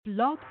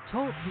Blog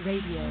Talk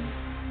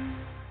Radio.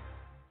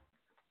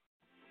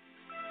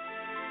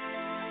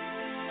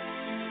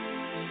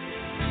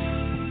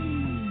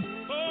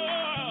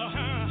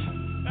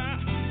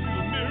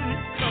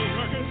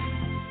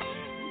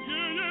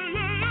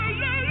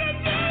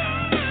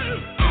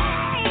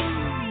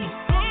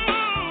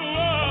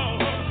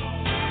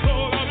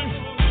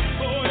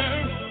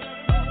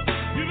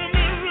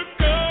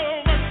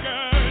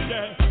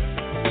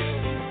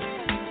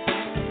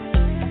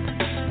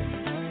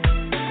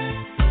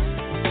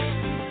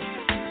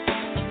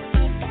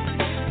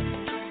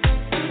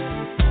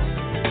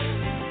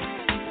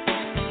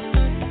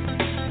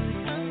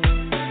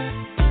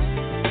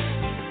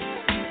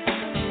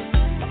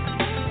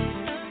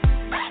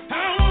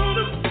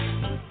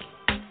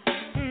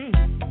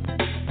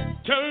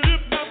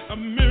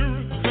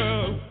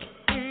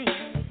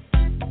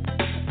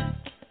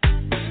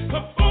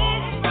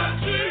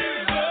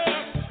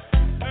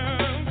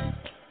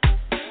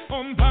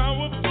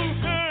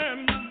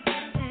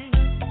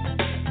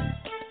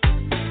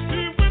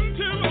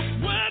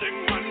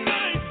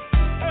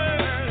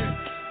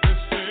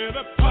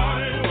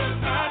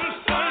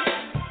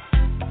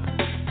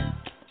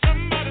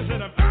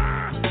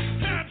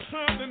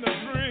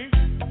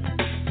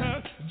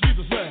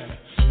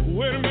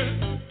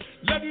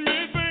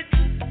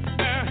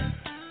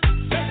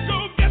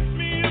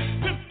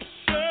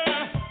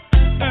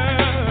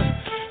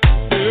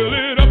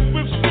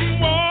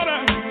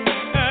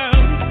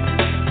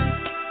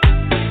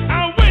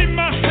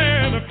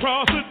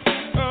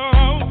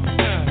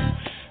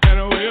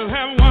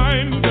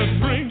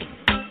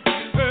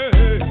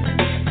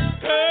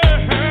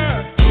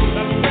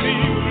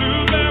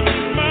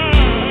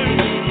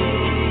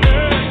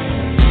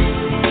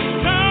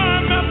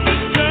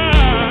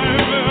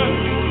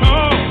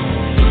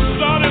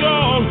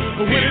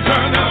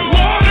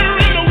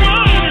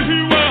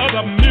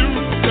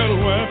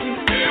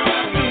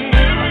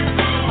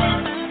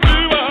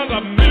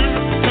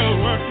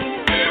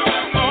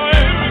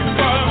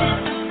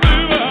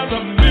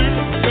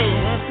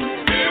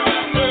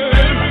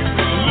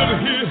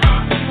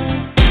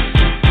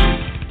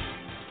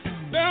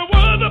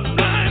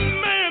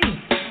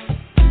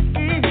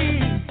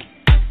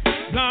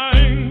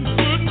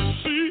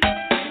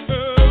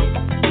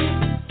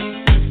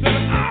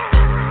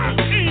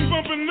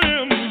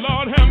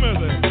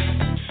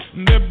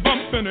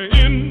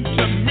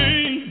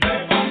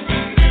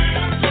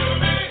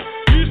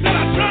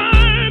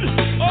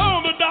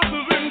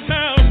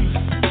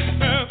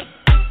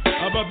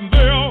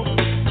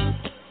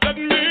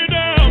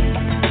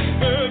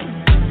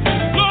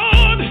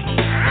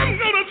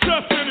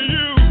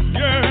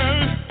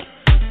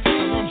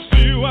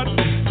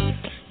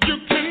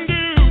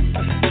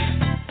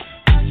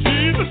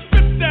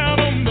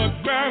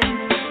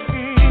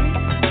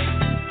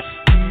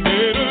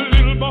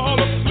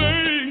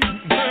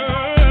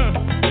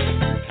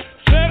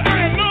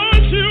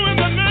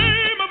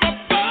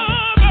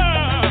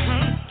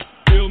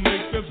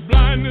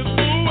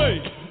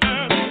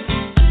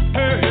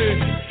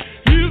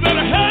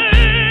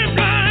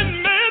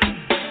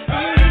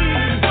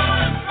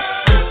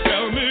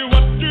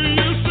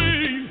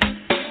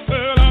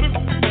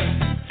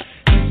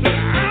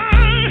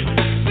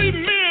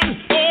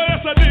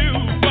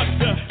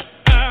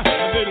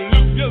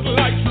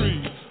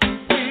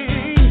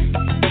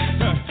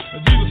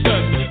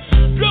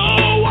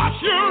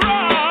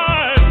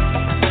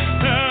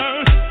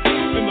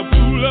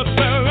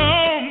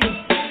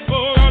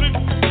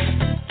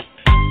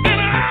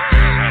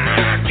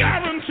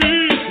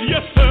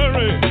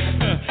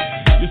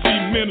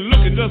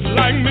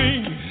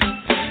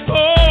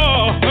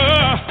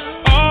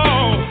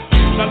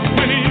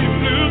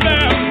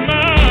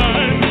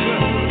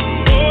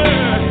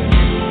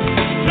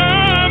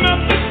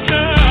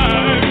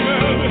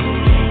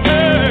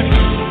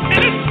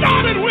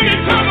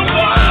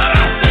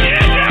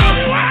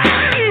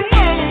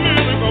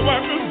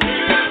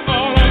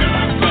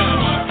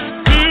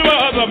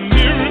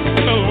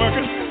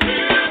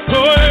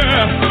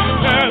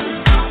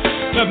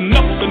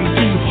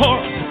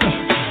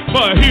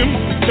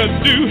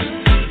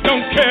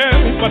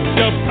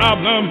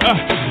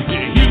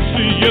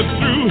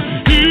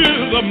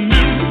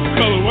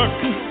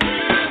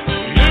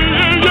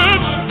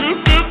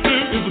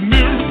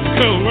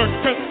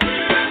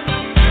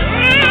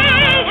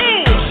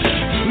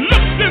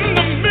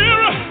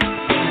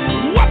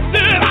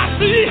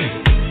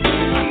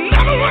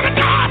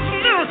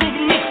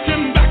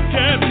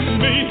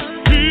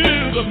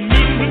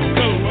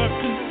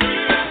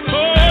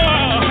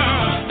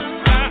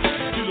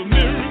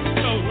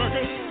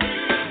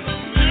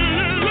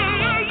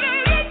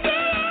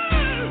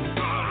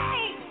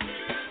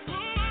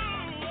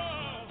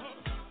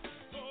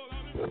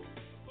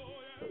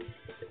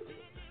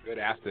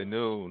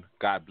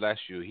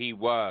 He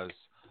was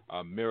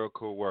a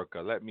miracle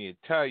worker. Let me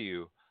tell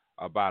you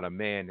about a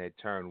man that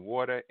turned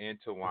water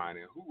into wine.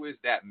 And who is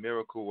that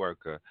miracle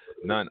worker?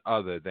 None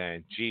other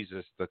than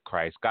Jesus the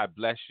Christ. God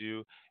bless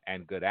you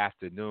and good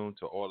afternoon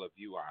to all of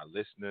you, our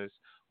listeners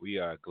We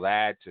are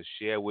glad to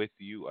share with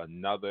you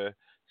another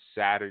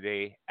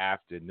Saturday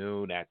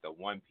afternoon at the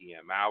 1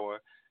 p.m. hour.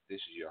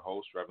 This is your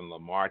host, Reverend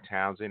LeMarr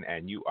Townsend,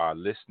 and you are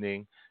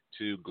listening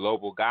to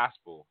Global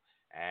Gospel.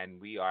 And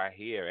we are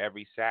here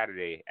every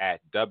Saturday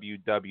at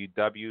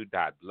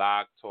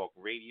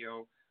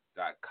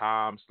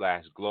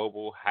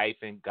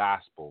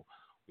www.blogtalkradio.com/global-gospel.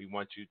 We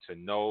want you to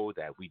know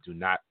that we do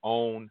not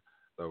own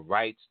the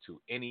rights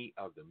to any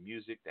of the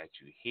music that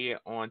you hear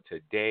on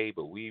today,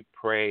 but we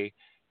pray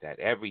that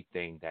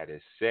everything that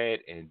is said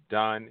and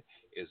done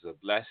is a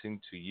blessing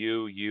to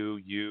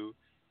you,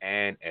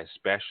 and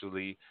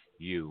especially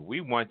you. We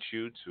want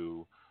you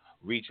to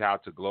reach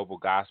out to Global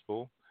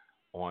Gospel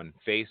on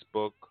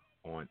Facebook,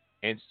 on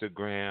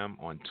Instagram,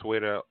 on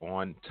Twitter,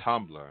 on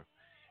Tumblr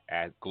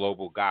at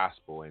Global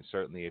Gospel. And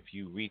certainly if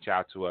you reach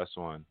out to us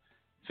on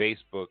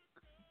Facebook,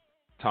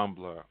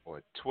 Tumblr,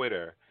 or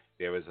Twitter,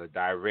 there is a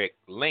direct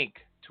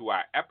link to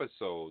our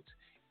episodes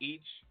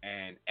each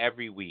and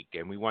every week.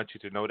 And we want you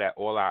to know that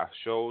all our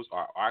shows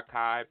are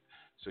archived,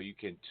 so you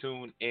can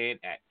tune in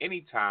at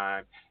any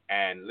time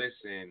and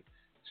listen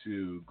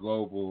to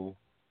Global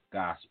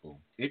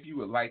Gospel. If you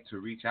would like to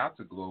reach out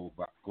to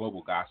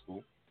Global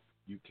Gospel,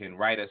 you can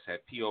write us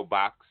at P.O.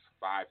 Box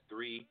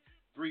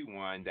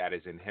 5331, that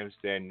is in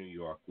Hempstead, New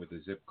York, where the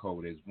zip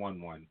code is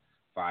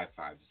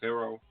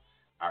 11550.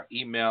 Our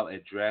email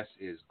address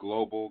is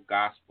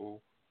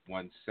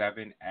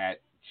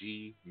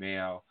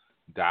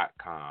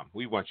globalgospel17@gmail.com.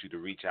 We want you to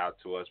reach out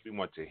to us. We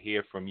want to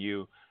hear from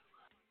you.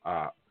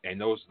 And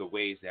those are the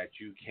ways that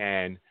you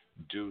can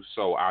do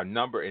so. Our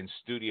number in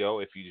studio,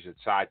 if you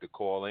decide to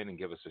call in and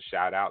give us a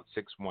shout out,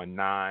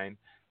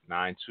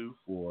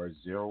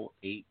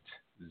 619-924-0800.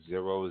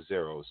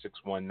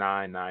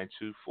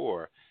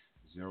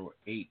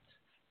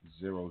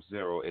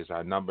 619-924-0800 is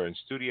our number in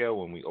studio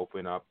when we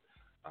open up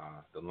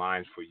the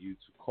lines for you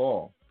to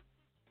call.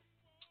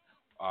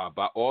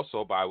 But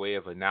also, by way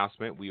of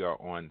announcement, we are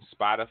on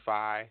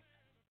Spotify,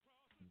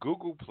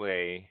 Google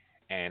Play,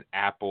 and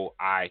Apple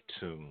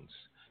iTunes.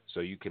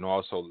 So you can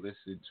also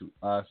listen to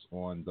us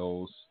on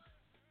those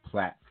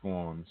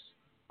platforms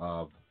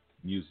of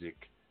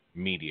music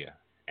media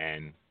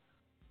and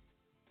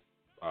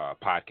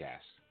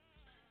podcasts.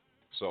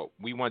 So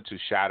we want to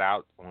shout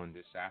out on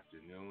this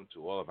afternoon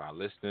to all of our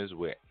listeners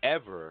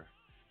wherever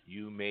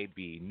you may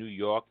be: New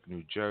York,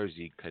 New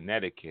Jersey,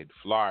 Connecticut,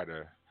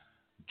 Florida,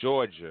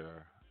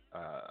 Georgia,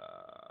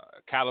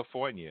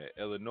 California,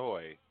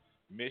 Illinois,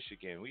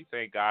 Michigan. We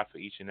thank God for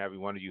each and every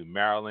one of you.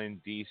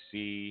 Maryland,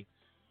 D.C.,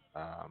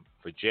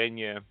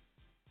 Virginia.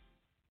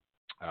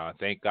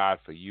 Thank God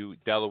for you.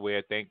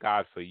 Delaware, thank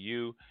God for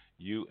you,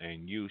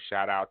 and you.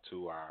 Shout out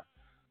to our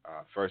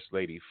First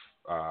Lady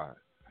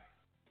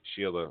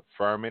Sheila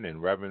Furman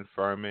and Reverend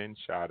Furman.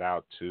 Shout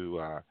out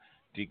to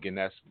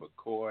Deaconess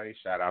McCoy.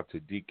 Shout out to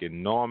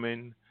Deacon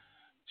Norman.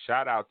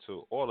 Shout out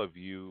to all of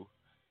you.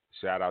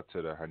 Shout out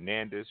to the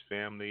Hernandez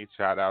family.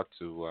 Shout out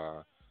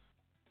to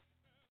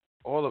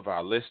all of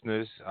our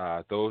listeners,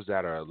 those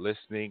that are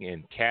listening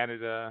in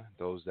Canada,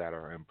 those that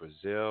are in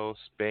Brazil,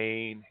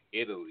 Spain,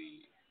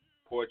 Italy,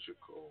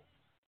 Portugal,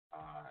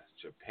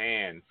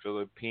 Japan,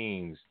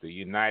 Philippines, the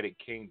United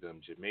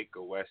Kingdom,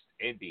 Jamaica, West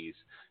Indies.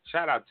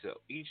 Shout out to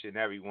each and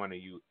every one of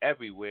you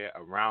everywhere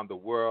around the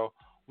world.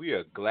 We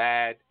are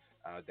glad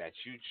that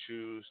you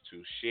choose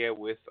to share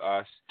with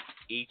us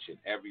each and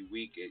every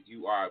week.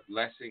 You are a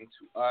blessing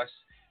to us,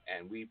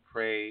 and we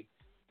pray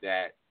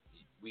that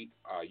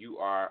you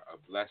are a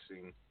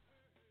blessing.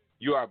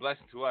 You are a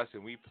blessing to us,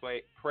 and we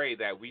pray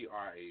that we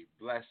are a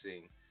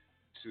blessing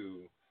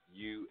to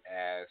you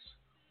as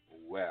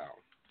well.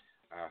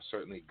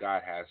 Certainly,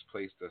 God has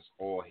placed us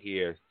all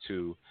here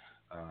to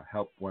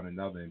help one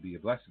another and be a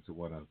blessing to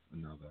one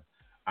another.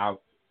 Our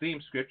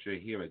theme scripture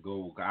here at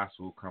Global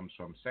Gospel comes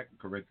from 2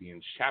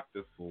 Corinthians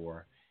chapter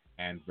 4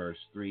 and verse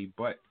 3.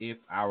 But if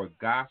our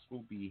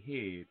gospel be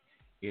hid,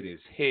 it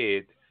is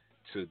hid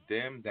to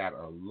them that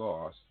are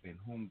lost, in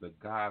whom the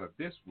God of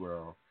this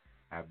world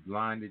have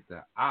blinded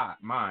the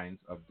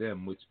minds of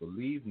them which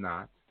believe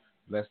not,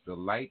 lest the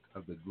light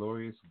of the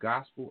glorious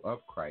gospel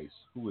of Christ,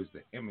 who is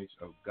the image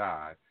of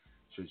God,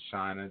 should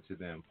shine unto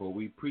them. For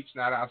we preach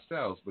not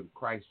ourselves, but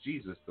Christ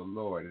Jesus the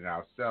Lord, and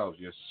ourselves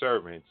your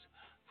servants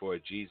for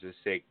Jesus'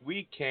 sake.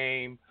 We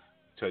came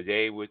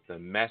today with the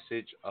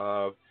message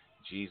of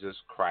Jesus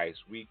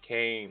Christ. We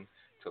came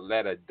to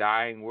let a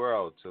dying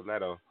world, to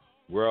let a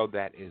world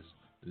that is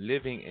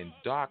living in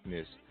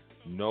darkness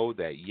know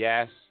that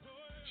yes,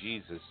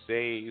 Jesus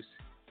saves,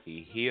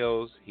 he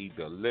heals, he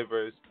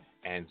delivers,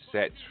 and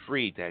sets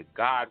free, that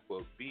God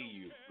will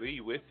be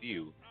with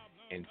you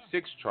in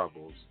 6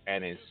 troubles,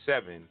 and in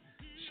 7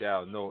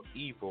 shall no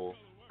evil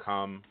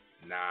come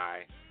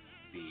nigh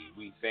thee.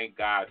 We thank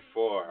God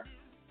for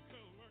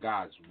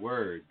God's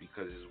word,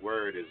 because his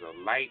word is a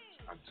light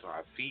unto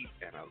our feet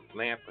and a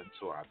lamp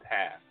unto our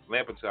path.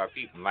 Lamp unto our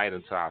feet and light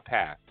unto our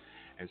path.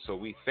 And so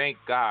we thank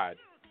God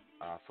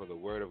for the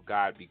word of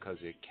God, because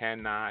it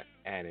cannot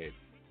and it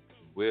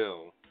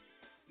will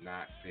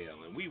not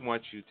fail. And we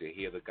want you to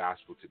hear the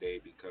gospel today,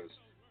 because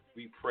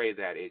We pray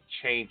that it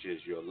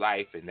changes your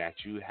life and that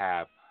you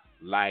have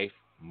life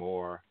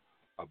more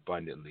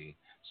abundantly.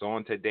 So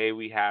on today,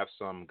 we have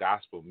some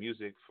gospel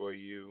music for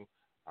you.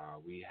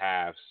 We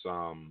have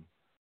some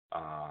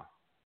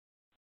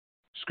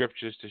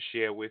scriptures to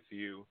share with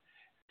you,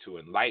 to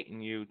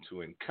enlighten you,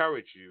 to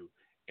encourage you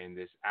in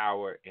this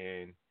hour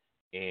and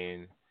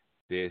in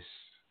this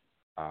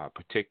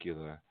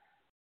particular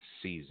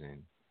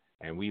season.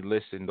 And we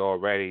listened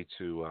already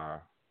to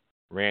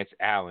Rance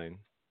Allen,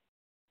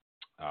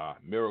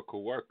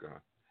 Miracle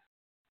Worker.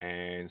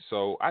 And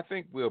so I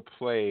think we'll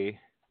play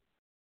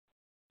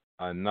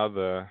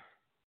another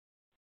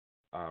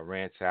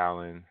Rance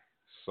Allen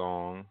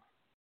song.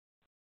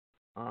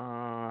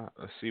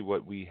 Let's see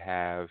what we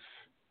have,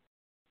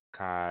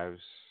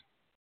 archives,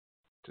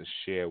 to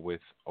share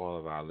with all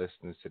of our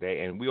listeners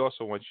today. And we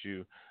also want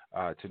you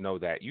to know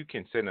that you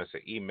can send us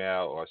an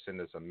email or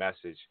send us a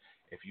message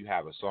if you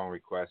have a song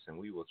request, and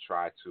we will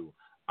try to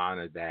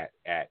honor that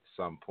at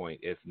some point,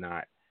 if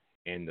not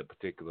in the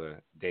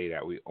particular day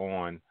that we're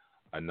on,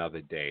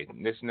 another day.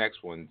 This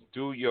next one,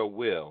 Do Your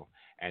Will,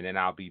 and then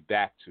I'll be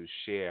back to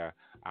share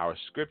our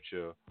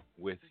scripture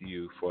with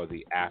you for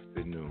the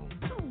afternoon.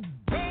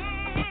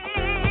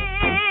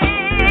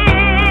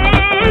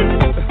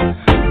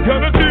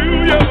 Gonna do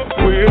your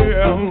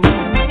will.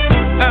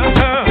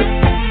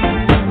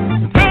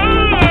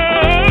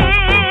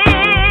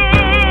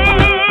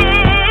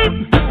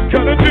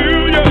 Gonna do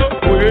your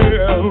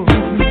will.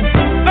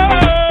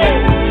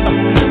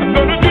 I'm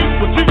gonna do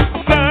what you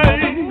say.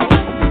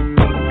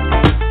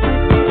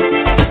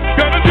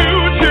 Gonna do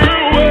it your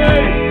way.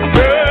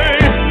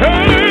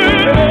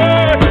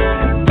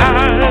 I'm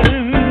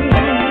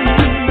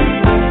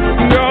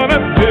gonna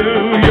do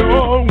your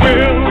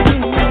will.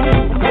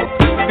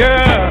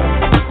 Yeah.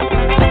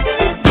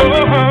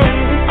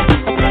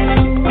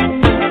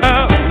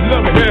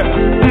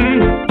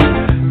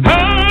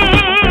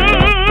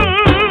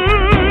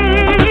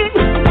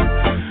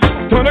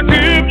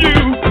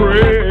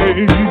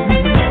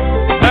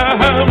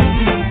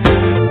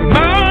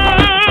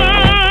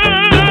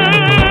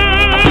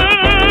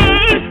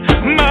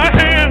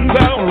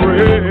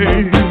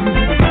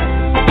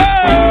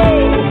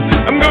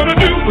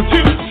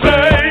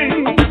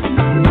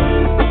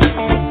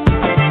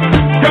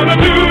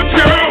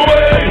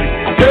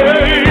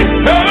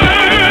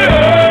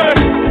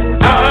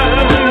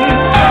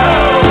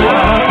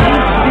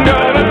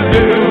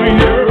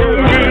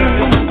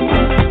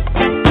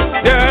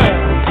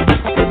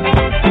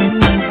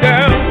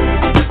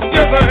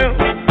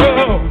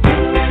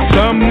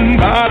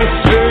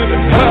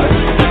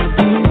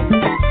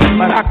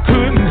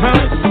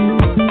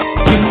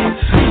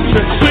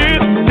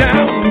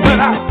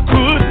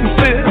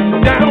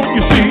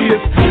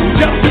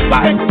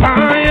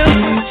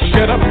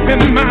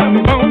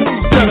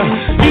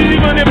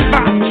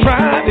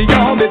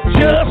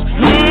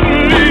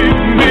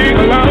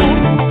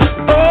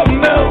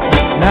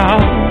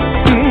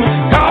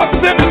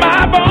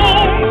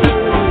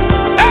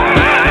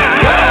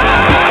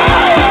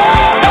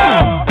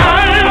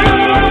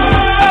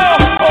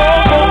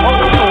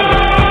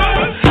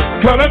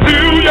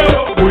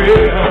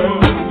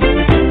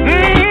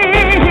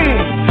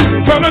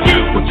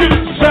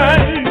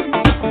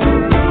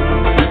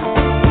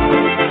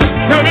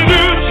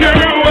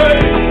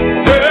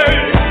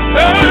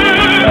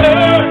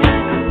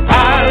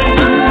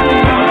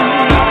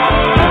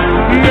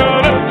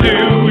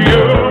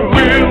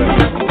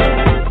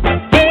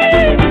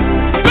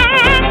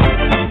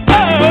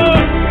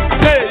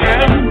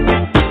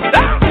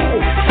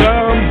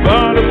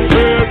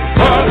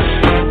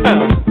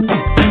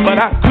 But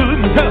I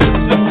couldn't help.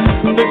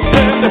 They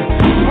said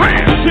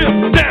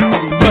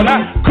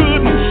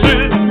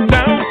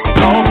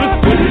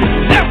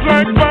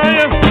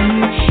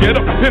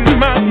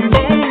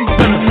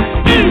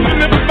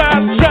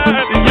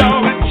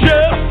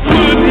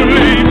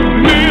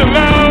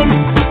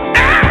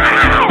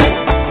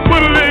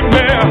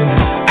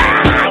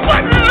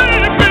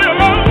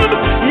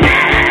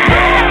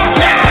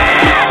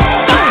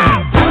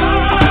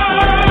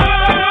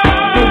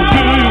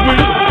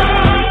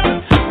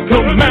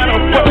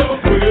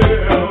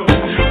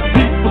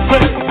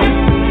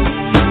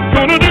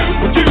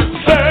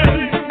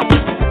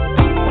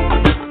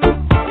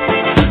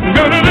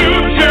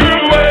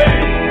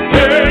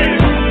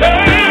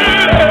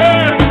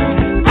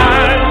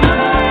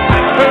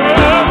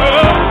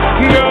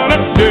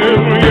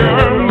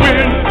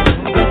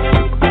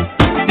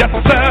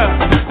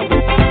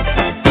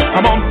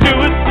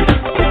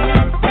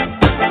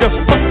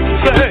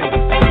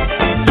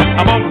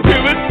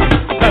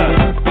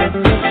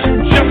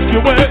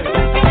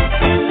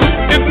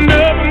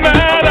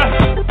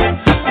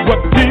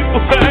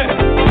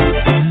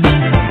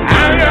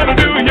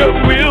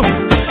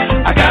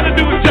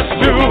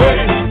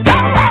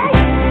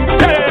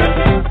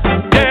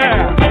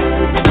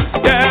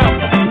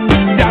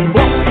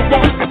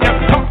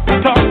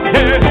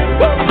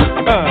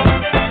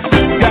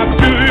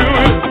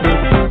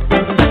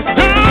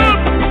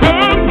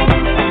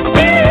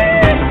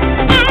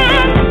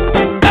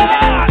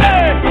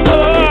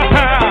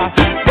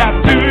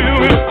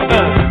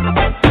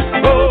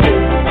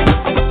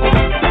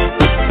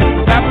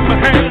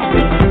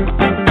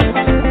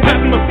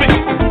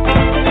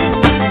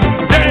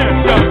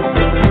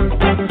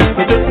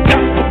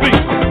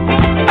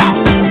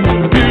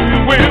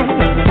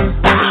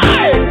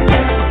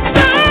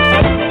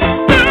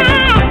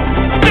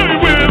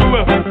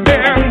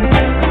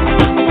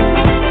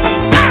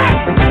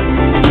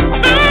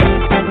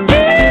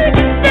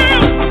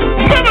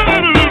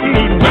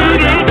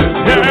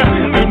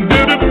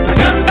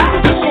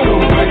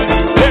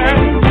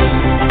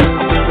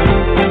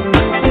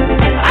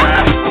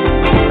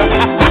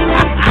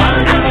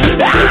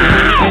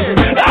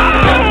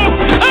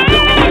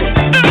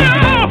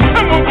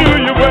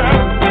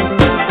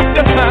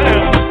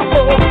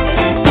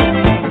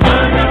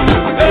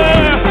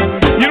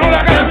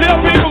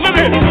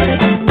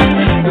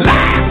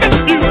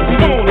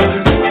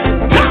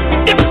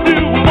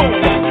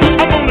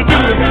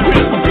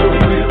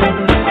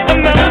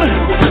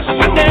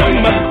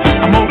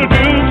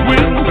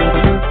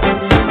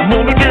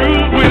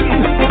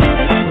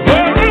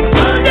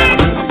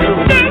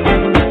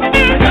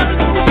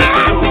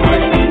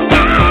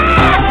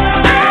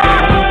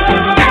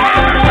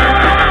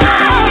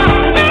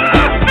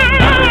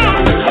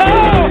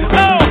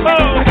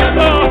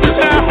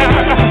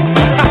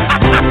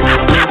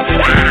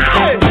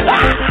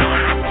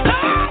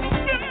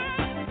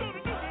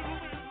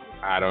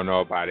know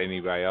about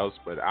anybody else,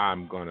 but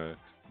I'm going to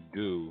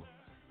do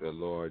the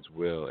Lord's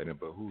will, and it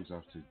behooves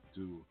us to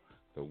do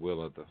the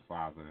will of the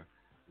Father.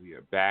 We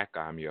are back.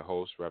 I'm your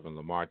host, Reverend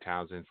LeMarr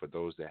Townsend, for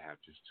those that have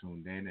just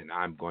tuned in, and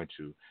I'm going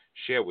to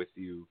share with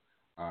you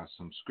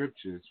some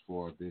scriptures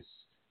for this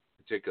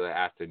particular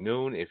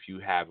afternoon. If you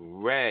have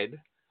read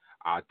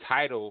our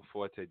title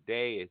for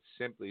today, it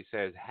simply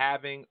says,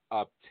 Having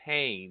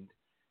Obtained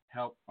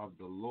Help of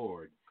the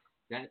Lord.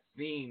 That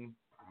theme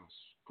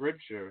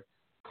scripture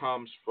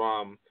comes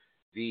from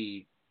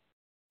the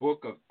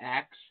book of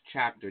Acts,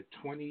 chapter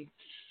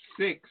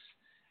 26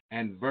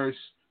 and verse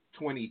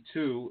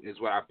 22 is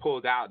what I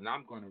pulled out, and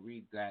I'm going to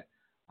read that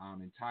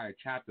entire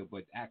chapter.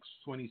 But Acts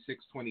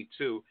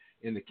 26:22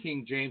 in the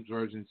King James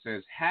Version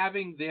says,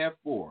 Having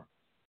therefore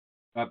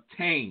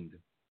obtained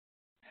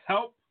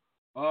help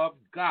of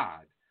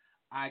God,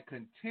 I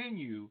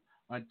continue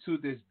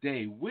unto this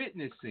day,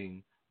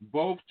 witnessing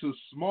both to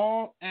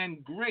small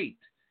and great,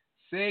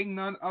 saying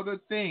none other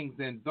things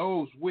than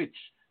those which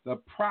the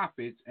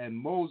prophets and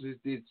Moses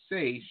did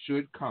say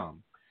should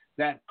come,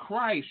 that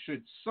Christ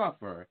should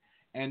suffer,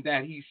 and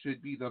that he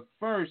should be the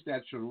first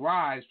that should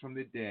rise from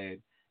the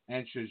dead,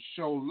 and should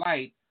show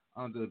light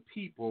unto the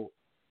people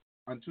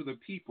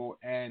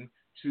and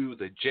to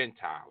the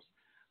Gentiles.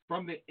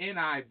 From the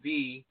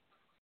NIV,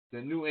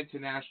 the New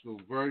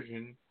International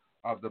Version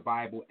of the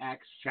Bible,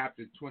 Acts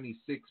chapter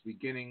 26,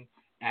 beginning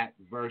at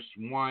verse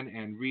 1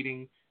 and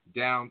reading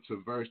down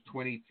to verse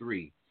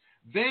 23.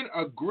 Then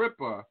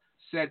Agrippa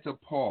said to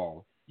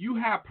Paul, You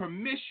have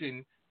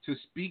permission to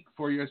speak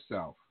for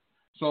yourself.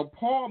 So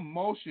Paul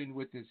motioned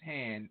with his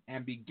hand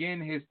and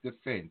began his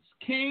defense.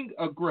 King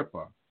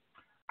Agrippa,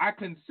 I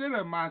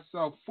consider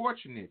myself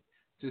fortunate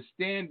to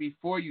stand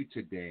before you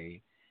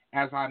today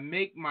as I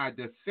make my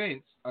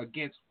defense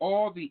against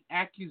all the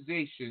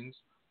accusations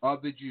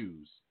of the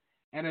Jews,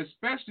 and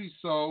especially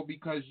so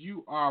because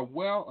you are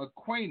well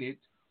acquainted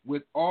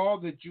with all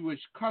the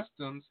Jewish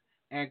customs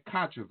and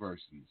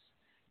controversies.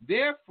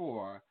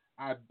 Therefore,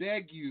 I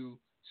beg you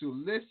to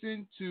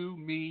listen to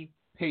me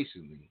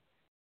patiently.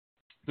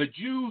 The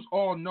Jews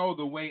all know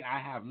the way I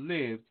have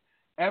lived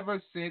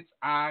ever since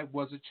I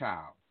was a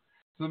child,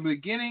 from the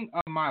beginning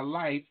of my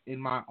life in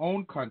my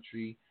own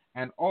country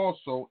and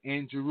also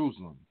in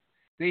Jerusalem.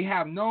 They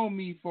have known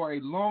me for a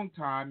long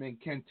time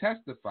and can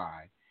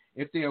testify,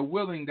 if they are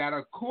willing, that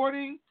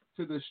according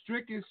to the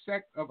strictest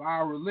sect of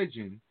our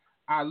religion,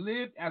 I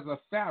lived as a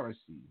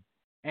Pharisee.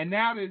 And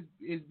now it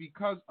is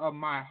because of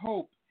my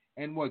hope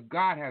and what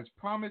God has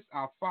promised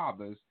our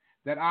fathers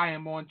that I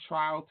am on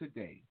trial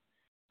today.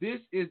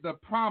 This is the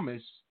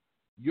promise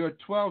your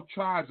 12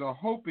 tribes are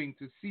hoping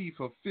to see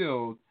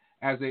fulfilled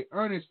as they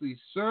earnestly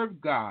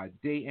serve God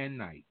day and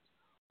night.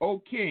 O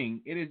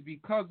King, it is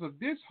because of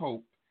this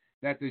hope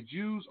that the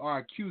Jews are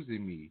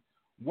accusing me.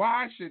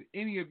 Why should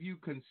any of you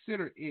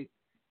consider it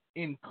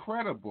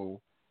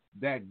incredible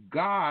that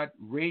God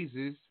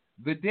raises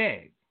the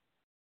dead?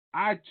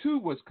 I too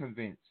was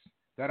convinced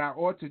that I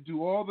ought to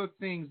do all the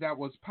things that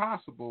was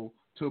possible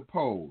to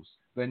oppose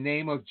the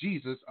name of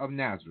Jesus of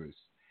Nazareth.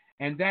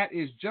 And that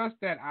is just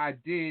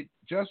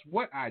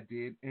what I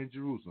did in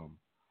Jerusalem.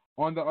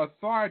 On the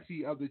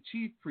authority of the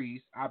chief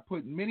priests, I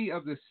put many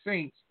of the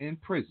saints in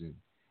prison.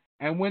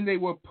 And when they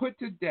were put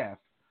to death,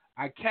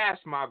 I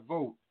cast my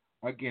vote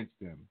against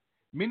them.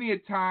 Many a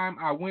time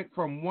I went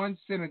from one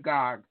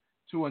synagogue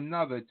to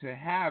another to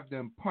have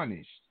them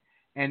punished,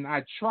 and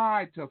I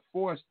tried to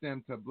force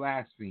them to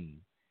blaspheme.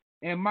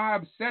 In my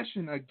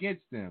obsession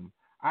against them,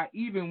 I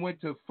even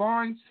went to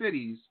foreign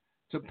cities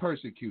to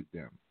persecute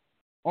them.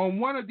 On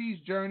one of these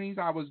journeys,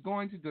 I was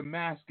going to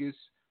Damascus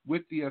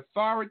with the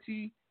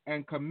authority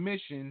and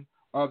commission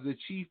of the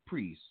chief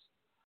priests.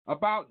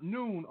 About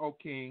noon, O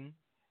king,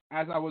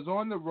 as I was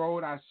on the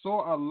road, I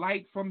saw a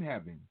light from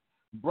heaven,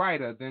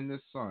 brighter than the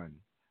sun,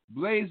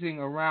 blazing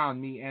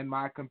around me and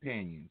my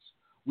companions.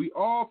 We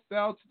all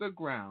fell to the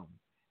ground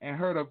and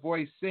heard a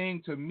voice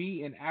saying to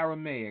me in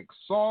Aramaic,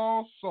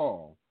 Saul,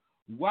 Saul,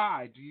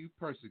 why do you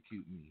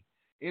persecute me?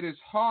 It is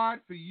hard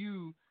for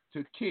you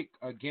to kick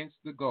against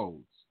the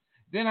goads.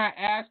 Then I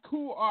asked,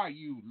 Who are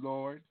you,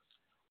 Lord?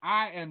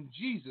 I am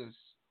Jesus,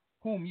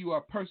 whom you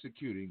are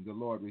persecuting, the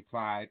Lord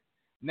replied.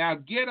 Now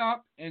get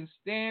up and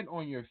stand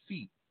on your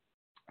feet.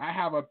 I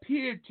have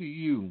appeared to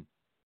you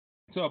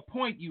to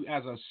appoint you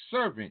as a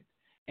servant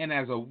and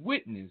as a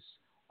witness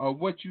of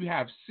what you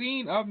have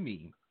seen of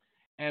me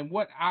and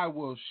what I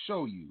will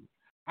show you.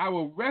 I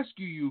will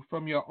rescue you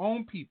from your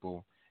own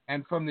people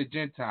and from the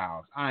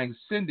Gentiles. I am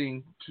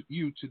sending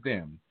you to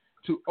them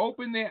to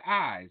open their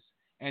eyes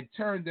and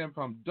turn them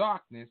from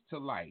darkness to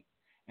light,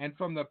 and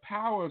from the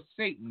power of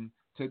Satan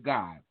to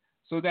God,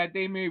 so that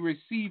they may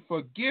receive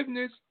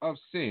forgiveness of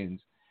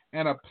sins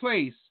and a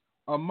place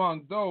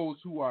among those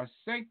who are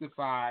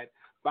sanctified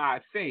by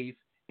faith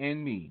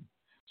in me.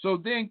 So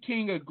then,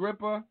 King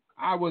Agrippa,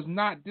 I was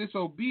not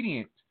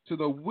disobedient to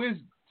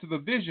the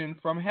vision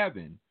from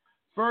heaven,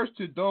 first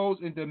to those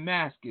in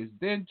Damascus,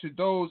 then to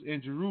those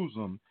in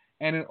Jerusalem,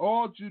 and in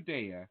all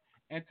Judea,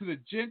 and to the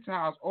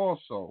Gentiles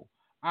also.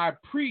 I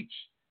preached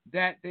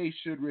that they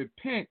should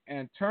repent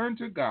and turn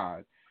to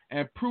God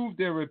and prove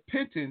their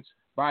repentance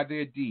by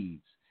their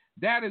deeds.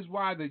 That is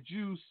why the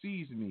Jews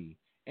seized me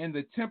in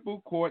the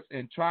temple courts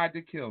and tried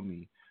to kill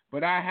me.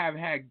 But I have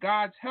had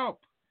God's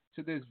help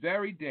to this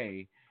very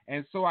day,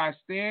 and so I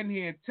stand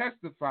here and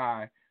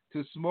testify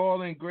to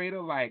small and great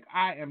alike.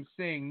 I am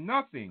saying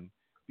nothing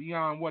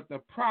beyond what the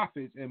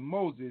prophets and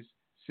Moses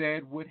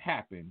said would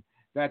happen,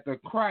 that the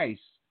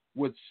Christ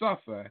would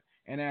suffer,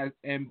 and as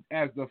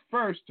the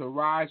first to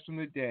rise from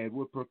the dead,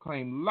 would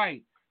proclaim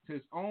light to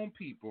his own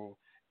people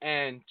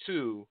and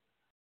to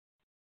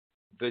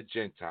the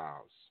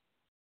Gentiles.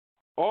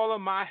 All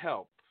of my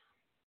help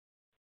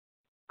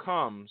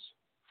comes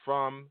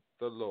from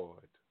the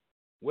Lord.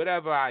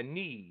 Whatever I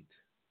need,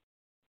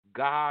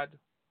 God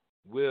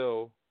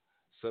will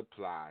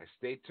supply.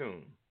 Stay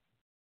tuned.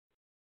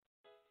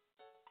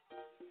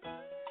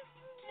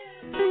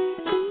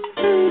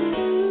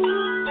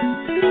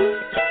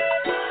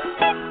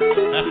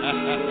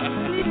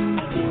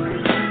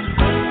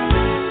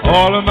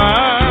 All of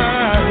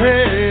my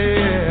help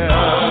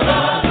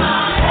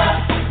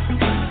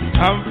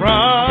come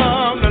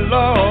from the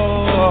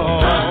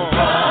Lord.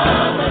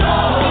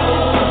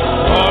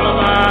 All of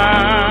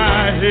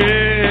my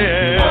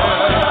help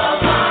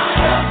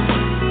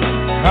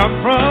come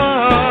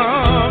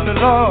from the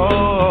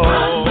Lord.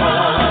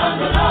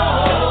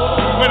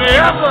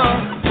 Whenever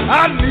I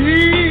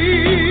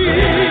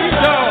need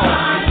God,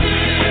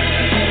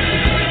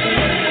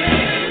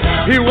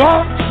 He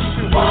walks.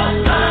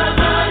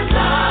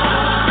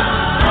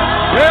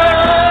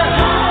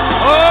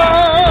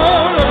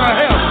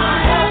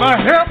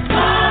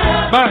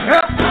 My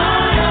help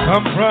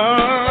come from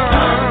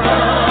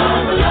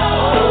the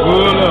Lord. Oh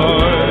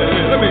Lord,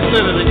 let me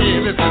say that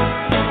again. Listen.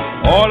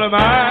 All of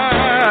my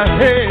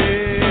help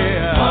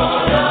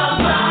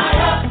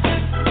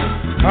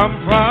come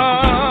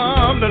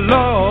from the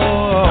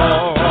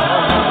Lord.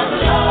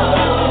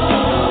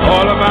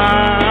 All of my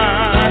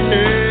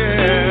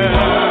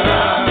help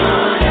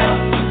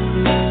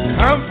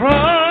come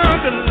from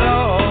the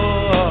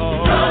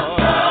Lord.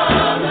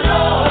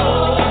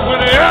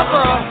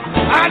 Whenever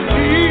I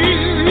need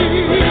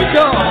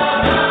God.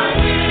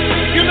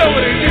 You know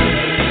what He do?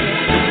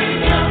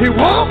 He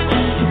walks.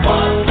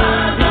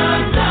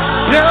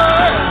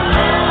 Yeah,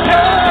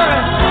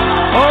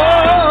 yeah. Oh,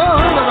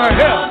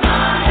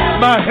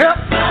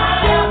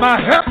 my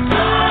help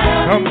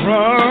come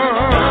from.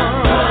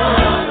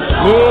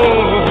 Oh,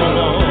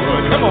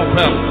 come on,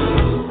 pal.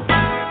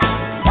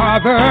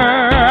 Father, I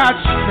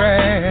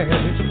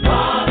stretch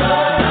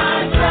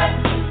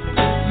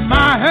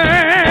my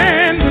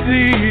hand to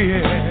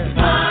Thee.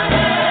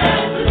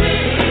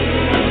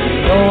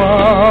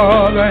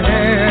 All the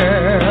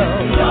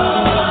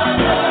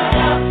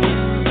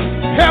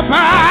help I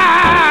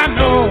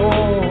know.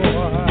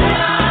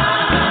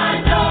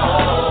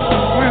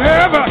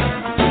 Whenever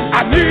I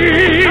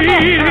need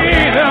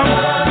Him,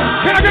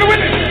 can I get a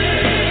witness?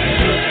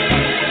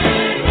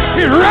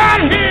 He's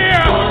right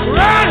here,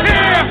 right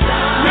here.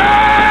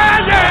 Yeah,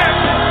 yeah,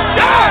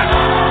 yeah.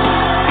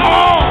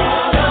 Oh,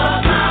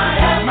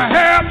 my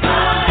help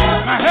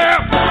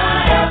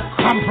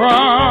come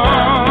from.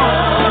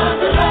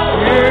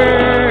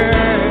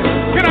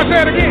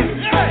 Again.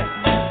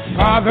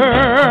 Father,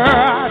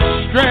 I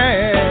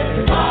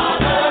stretch.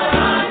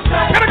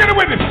 Can I get a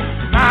witness?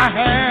 My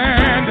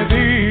hand to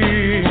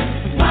Thee.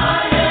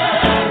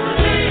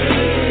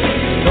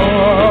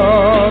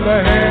 Lord, the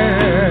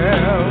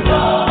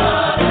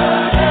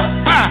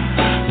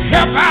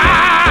help I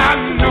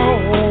know.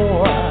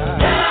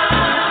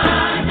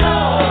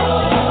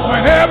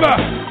 Whenever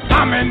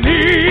I'm in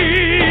need.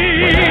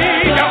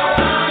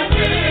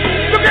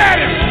 Look at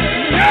it.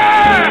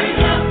 Yeah.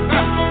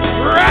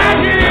 Right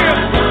here.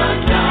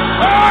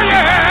 Oh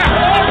yeah.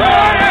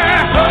 Oh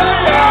yeah.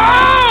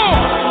 Oh.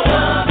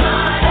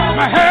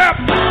 My help.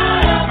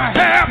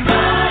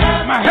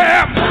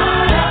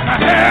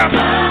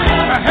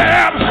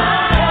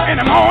 In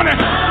the morning.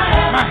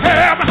 My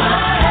help.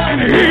 In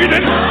the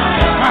evening.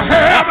 My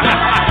help.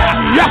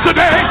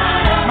 Yesterday.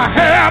 My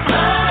help.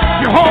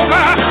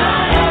 Jehovah.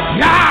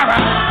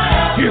 Jireh.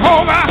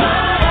 Jehovah.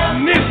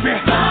 Nisbi.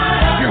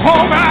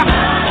 Jehovah.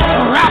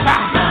 Rapha.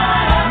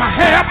 My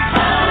help.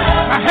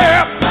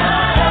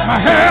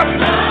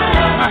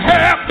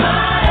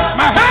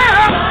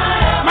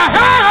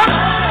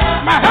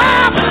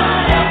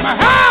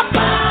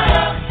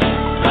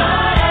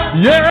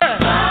 Yeah.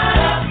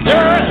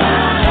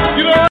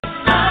 You know what?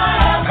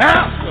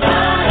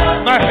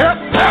 My help.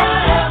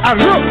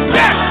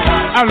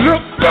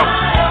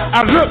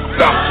 I look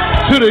up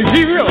to the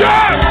hill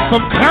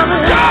from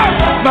coming.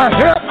 My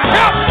help.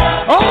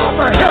 Oh,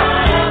 my help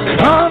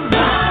comes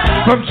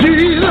from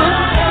Jesus.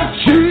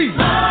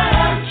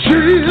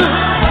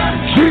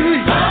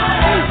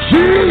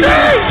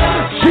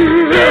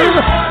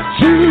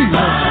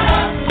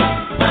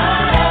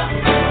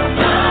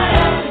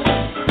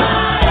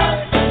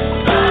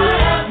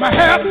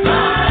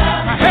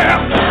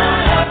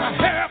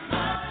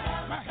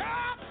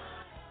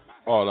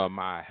 All of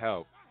my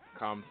help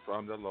comes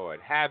from the Lord.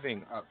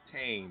 Having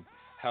obtained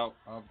help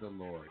of the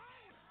Lord.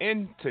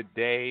 In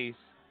today's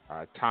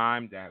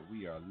time that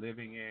we are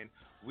living in,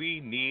 we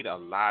need a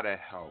lot of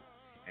help.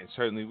 And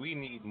certainly we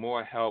need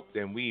more help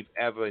than we've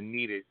ever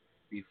needed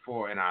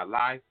before in our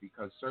life,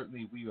 because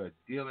certainly we are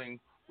dealing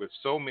with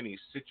so many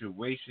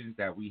situations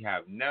that we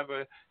have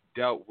never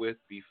dealt with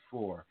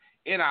before.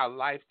 In our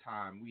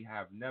lifetime, we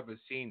have never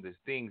seen the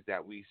things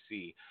that we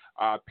see.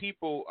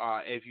 People,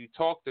 if you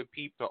talk to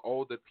people,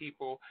 older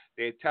people,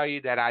 they tell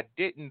you that I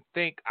didn't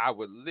think I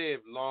would live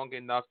long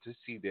enough to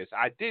see this.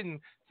 I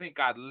didn't think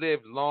I'd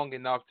live long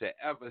enough to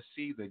ever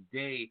see the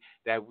day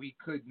that we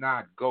could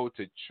not go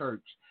to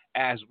church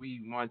as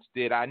we once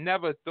did. I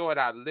never thought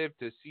I'd live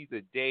to see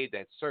the day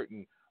that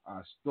certain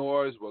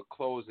stores were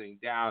closing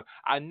down.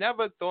 I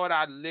never thought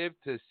I'd live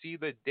to see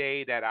the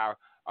day that I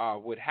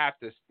would have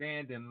to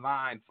stand in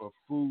line for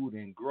food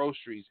and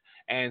groceries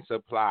and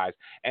supplies.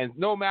 And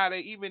no matter,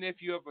 even if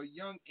you're of a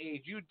young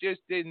age, you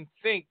just didn't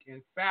think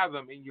and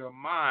fathom in your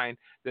mind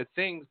the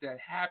things that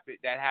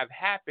have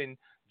happened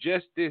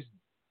just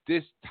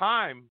this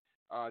time.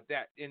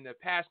 That in the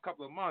past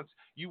couple of months,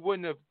 you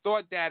wouldn't have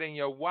thought that in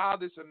your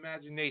wildest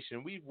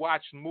imagination. We've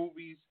watched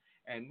movies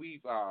and we've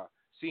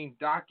seen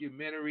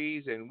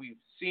documentaries and we've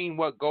seen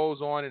what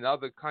goes on in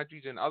other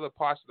countries and other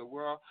parts of the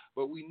world,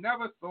 but we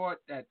never thought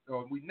that,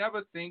 or we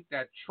never think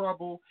that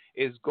trouble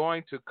is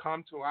going to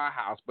come to our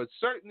house. But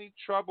certainly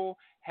trouble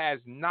has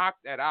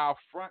knocked at our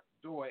front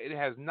door. It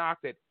has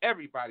knocked at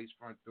everybody's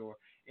front door,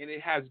 and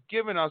it has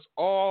given us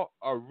all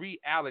a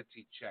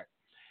reality check.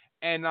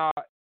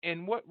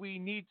 And what we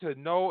need to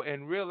know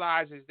and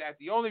realize is that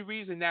the only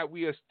reason that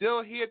we are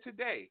still here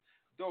today,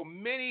 though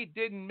many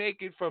didn't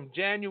make it from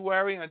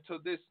January until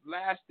this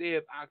last day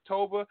of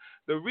October,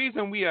 the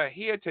reason we are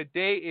here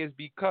today is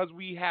because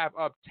we have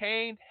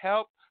obtained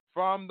help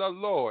from the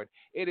Lord.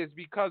 It is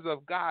because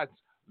of God's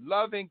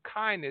loving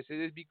kindness.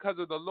 It is because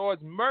of the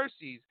Lord's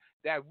mercies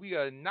that we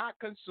are not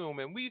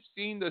consumed. And we've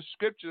seen the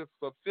scripture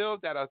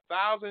fulfilled that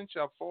 1,000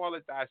 shall fall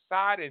at thy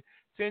side and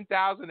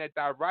 10,000 at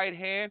thy right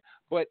hand,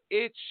 but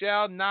it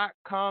shall not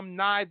come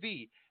nigh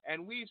thee.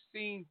 And we've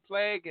seen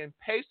plague and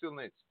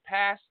pestilence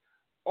pass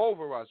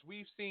over us.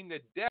 We've seen the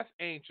death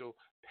angel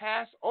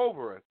pass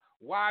over us.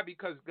 Why?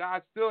 Because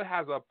God still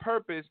has a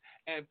purpose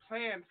and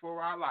plan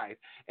for our life.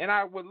 And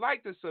I would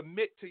like to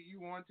submit to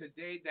you on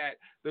today that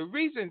the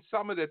reason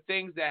some of the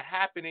things that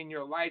happen in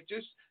your life,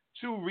 just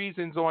 2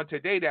 reasons on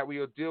today that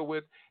we'll deal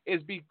with,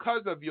 is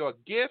because of your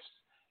gifts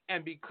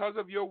and because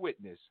of your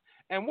witness.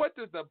 And what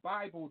does the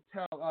Bible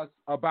tell us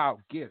about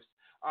gifts?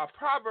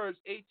 Proverbs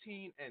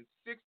 18 and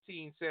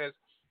 16 says,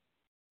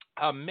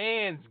 a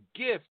man's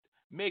gift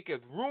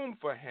maketh room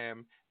for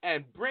him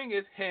and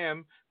bringeth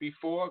him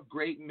before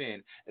great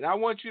men. And I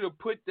want you to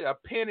put a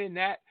pin in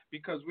that,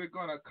 because we're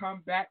going to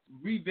come back,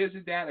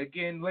 revisit that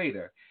again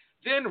later.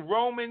 Then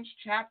Romans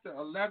chapter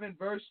 11,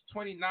 verse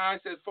 29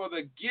 says, for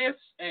the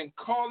gifts and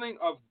calling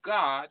of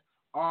God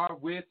are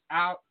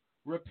without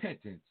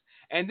repentance.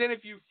 And then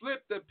if you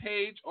flip the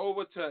page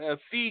over to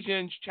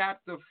Ephesians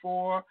chapter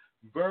 4,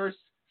 verse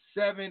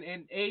 7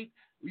 and 8,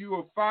 you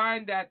will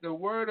find that the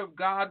word of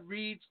God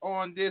reads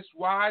on this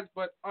wise,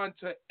 but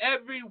unto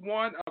every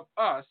one of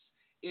us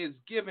is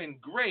given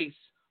grace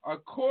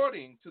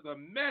according to the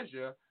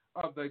measure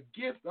of the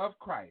gift of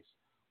Christ.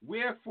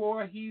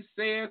 Wherefore he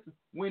saith,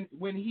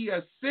 when he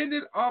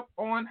ascended up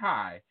on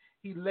high,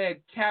 he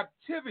led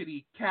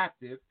captivity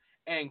captive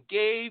and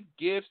gave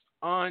gifts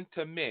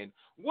unto men.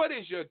 What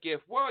is your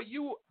gift? Well,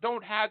 you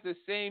don't have the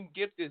same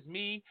gift as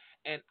me,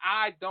 and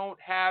I don't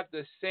have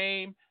the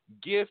same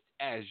gift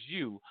as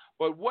you.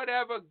 But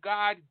whatever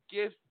God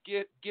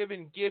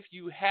given gift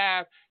you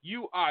have,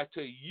 you are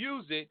to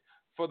use it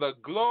for the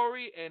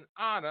glory and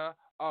honor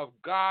of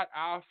God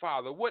our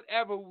Father.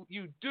 Whatever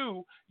you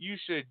do, you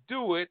should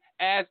do it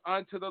as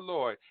unto the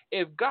Lord.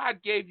 If God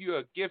gave you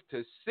a gift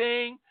to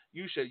sing,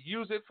 you should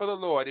use it for the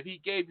Lord. If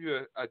he gave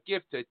you a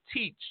gift to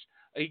teach,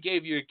 he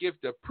gave you a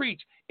gift to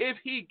preach. If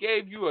he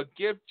gave you a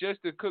gift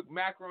just to cook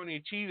macaroni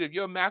and cheese, if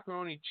your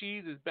macaroni and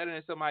cheese is better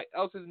than somebody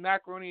else's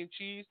macaroni and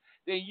cheese,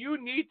 then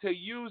you need to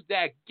use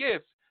that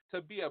gift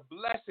to be a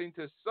blessing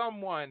to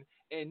someone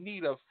in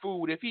need of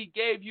food. If he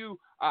gave you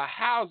a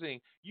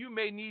housing, you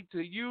may need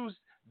to use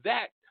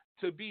that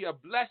to be a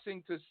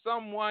blessing to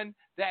someone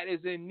that is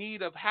in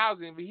need of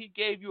housing. If he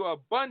gave you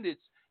abundance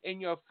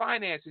in your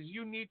finances,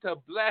 you need to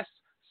bless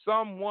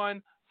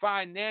someone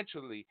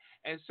financially.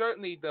 And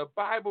certainly the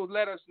Bible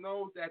let us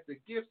know that the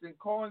gifts and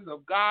callings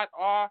of God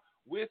are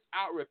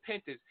without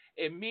repentance.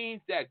 It means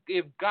that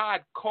if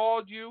God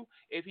called you,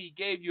 if he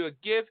gave you a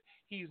gift,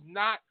 he's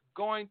not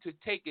going to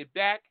take it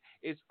back.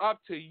 It's up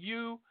to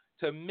you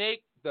to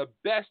make the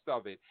best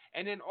of it.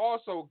 And then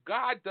also,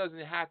 God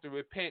doesn't have to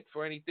repent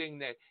for anything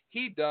that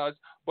he does,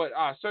 but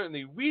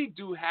certainly we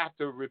do have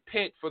to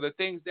repent for the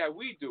things that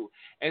we do.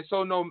 And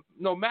so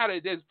no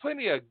matter, there's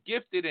plenty of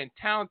gifted and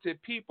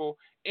talented people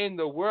in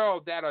the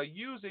world that are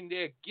using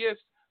their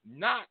gifts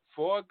not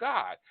for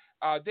God.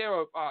 There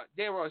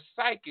are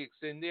psychics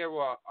and there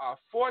are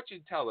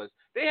fortune tellers.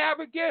 They have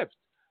a gift,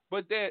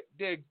 but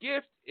their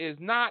gift is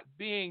not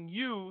being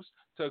used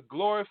to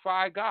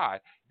glorify God.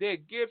 Their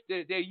gift,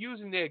 they're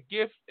using their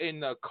gift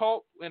in a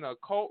cult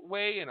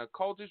way, in a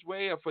cultish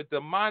way, or for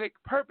demonic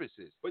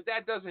purposes. But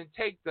that doesn't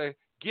take the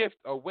gift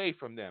away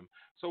from them.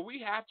 So we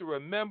have to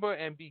remember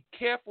and be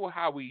careful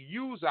how we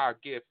use our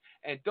gift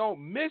and don't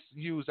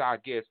misuse our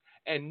gifts,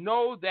 and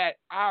know that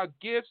our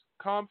gifts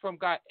come from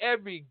God.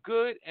 Every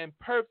good and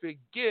perfect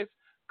gift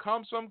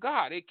comes from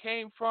God. It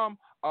came from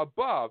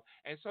above.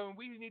 And so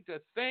we need to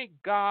thank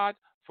God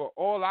for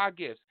all our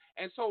gifts.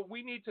 And so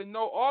we need to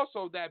know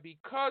also that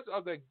because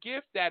of the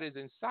gift that is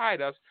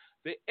inside us,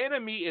 the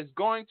enemy is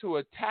going to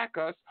attack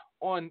us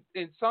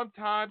in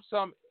sometimes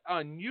some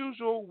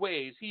unusual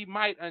ways. He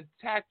might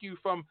attack you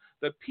from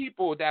the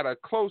people that are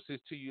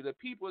closest to you, the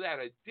people that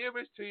are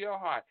dearest to your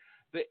heart.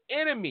 The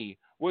enemy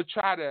will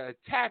try to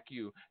attack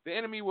you. The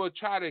enemy will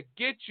try to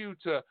get you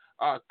to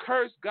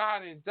curse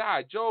God and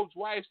die. Job's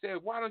wife said,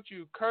 "Why don't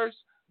you curse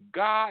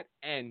God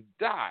and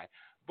die?"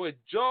 But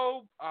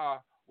Job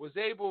was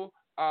able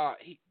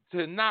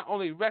to not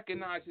only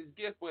recognize his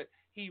gift, but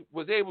he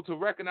was able to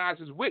recognize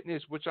his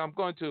witness, which I'm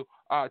going to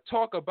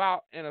talk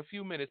about in a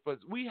few minutes. But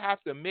we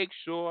have to make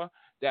sure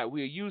that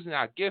we are using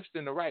our gifts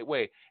in the right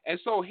way. And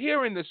so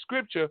here in the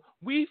scripture,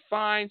 we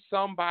find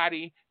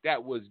somebody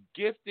that was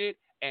gifted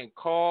and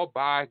called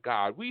by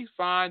God. We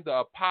find the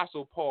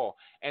Apostle Paul.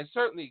 And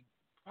certainly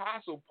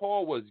Apostle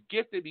Paul was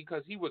gifted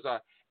because he was an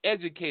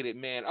educated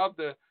man of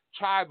the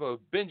tribe of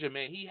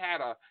Benjamin. He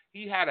had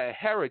a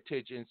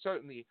heritage, and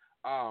certainly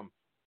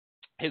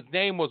his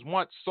name was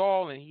once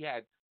Saul, and he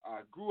had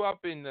grew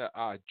up in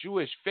the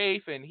Jewish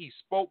faith, and he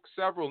spoke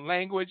several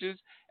languages,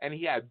 and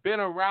he had been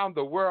around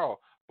the world.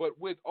 But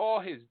with all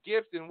his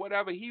gifts and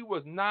whatever, he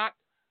was not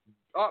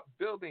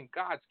upbuilding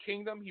God's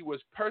kingdom. He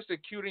was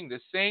persecuting the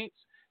saints.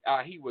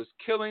 He was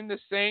killing the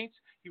saints.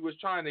 He was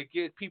trying to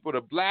get people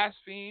to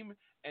blaspheme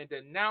and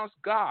denounce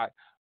God.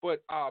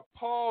 But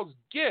Paul's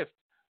gift,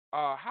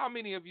 how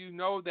many of you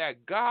know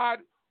that God,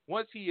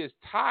 once he is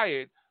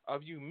tired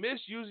of you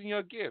misusing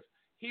your gift,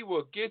 he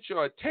will get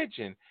your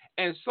attention?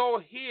 And so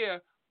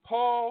here,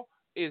 Paul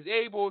is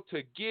able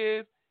to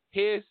give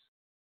his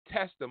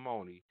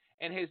testimony.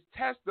 And his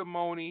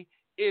testimony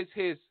is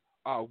his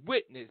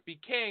witness,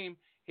 became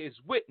his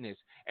witness.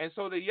 And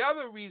so the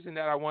other reason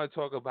that I want to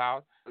talk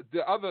about,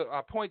 the other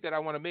point that I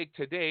want to make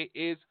today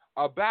is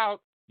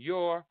about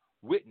your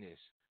witness.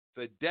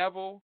 The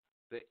devil,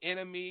 the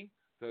enemy,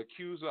 the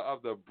accuser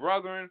of the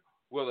brethren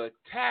will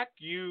attack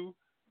you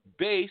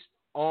based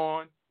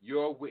on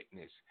your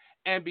witness.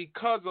 And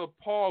because of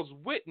Paul's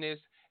witness,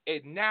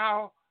 it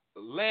now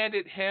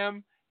landed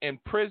him in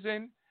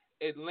prison.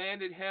 It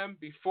landed him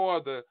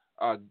before the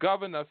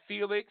governor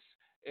Felix.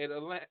 It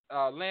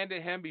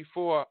landed him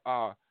before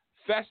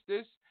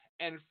Festus.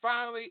 And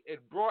finally,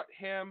 it brought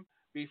him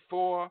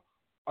before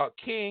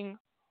King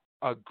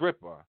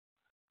Agrippa,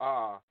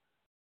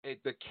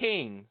 the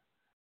king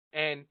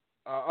and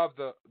of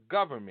the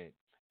government.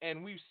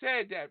 And we've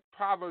said that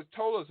Proverbs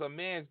told us a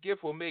man's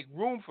gift will make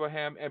room for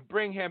him and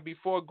bring him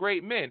before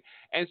great men.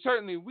 And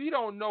certainly we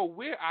don't know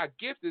where our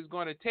gift is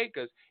going to take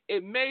us.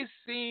 It may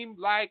seem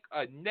like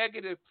a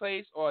negative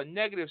place or a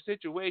negative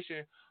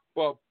situation,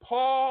 but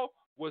Paul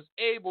was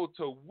able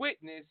to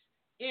witness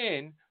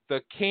in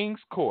the king's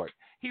court.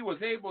 He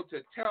was able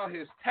to tell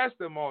his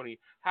testimony,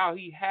 how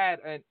he had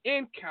an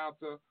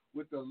encounter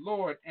with the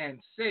Lord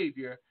and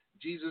Savior,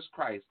 Jesus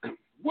Christ.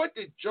 What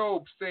did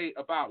Job say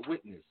about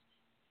witness?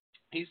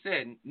 He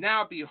said,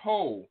 "Now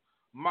behold,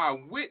 my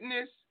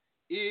witness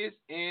is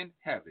in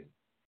heaven,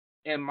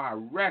 and my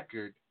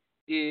record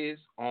is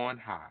on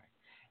high."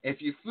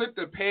 If you flip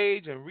the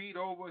page and read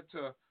over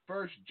to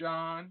 1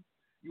 John,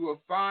 you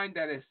will find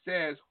that it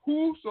says,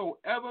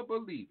 "Whosoever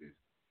believeth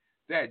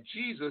that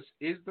Jesus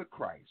is the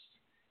Christ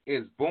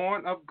is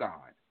born of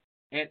God,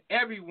 and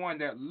everyone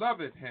that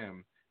loveth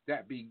him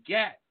that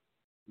begat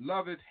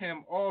loveth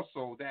him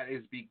also that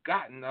is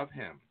begotten of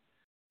him.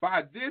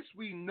 By this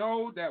we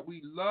know that we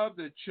love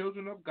the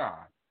children of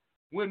God,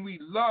 when we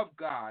love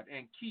God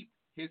and keep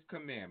his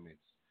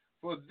commandments.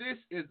 For this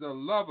is the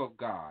love of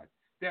God,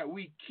 that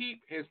we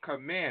keep his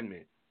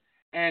commandments,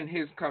 and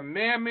his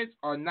commandments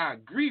are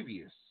not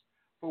grievous.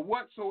 For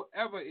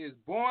whatsoever is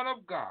born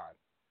of God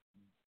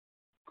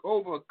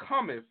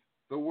overcometh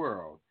the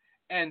world.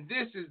 And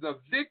this is the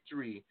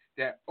victory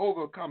that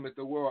overcometh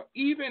the world,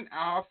 even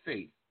our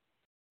faith.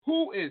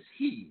 Who is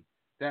he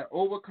that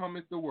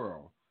overcometh the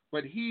world,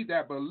 but he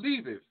that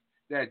believeth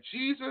that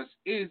Jesus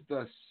is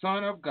the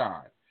Son of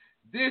God?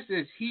 This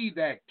is he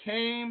that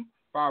came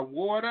by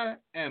water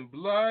and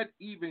blood,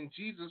 even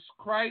Jesus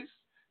Christ,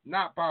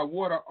 not by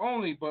water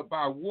only, but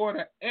by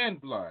water and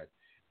blood.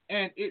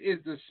 And it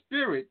is the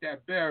Spirit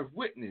that beareth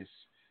witness,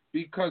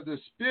 because the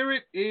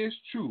Spirit is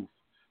truth.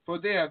 For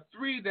there are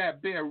three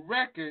that bear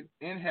record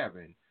in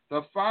heaven,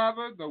 the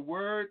Father, the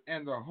Word,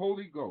 and the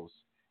Holy Ghost.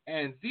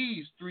 And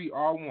these three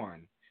are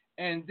one.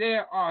 And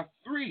there are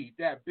three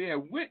that bear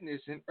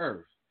witness in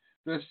earth,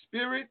 the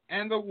Spirit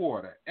and the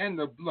water and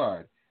the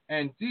blood.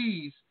 And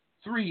these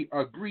three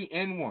agree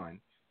in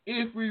one.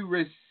 If we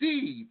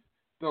receive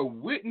the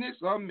witness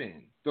of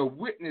men, the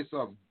witness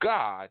of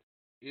God,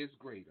 is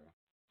greater.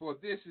 For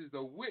this is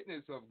the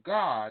witness of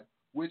God,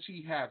 which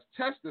he hath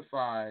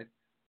testified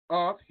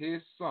of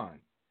his Son.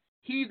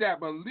 He that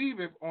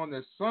believeth on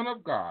the Son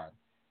of God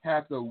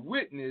hath a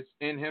witness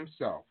in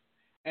himself.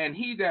 And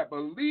he that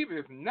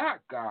believeth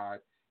not God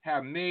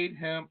hath made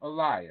him a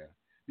liar,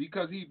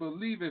 because he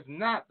believeth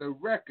not the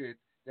record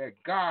that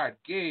God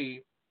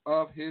gave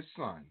of his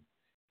Son.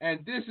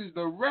 And this is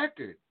the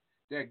record,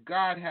 that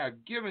God hath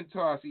given to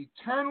us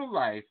eternal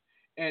life,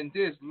 and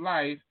this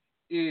life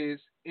is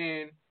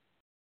in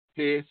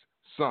his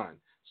Son.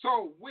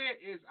 So where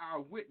is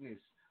our witness?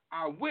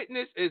 Our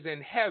witness is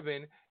in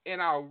heaven,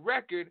 and our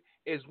record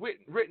is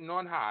written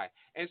on high.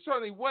 And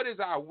certainly, what is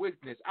our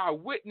witness? Our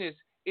witness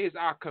is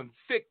our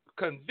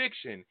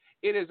conviction.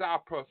 It is our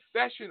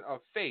profession of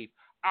faith.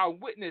 Our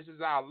witness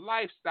is our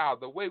lifestyle,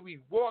 the way we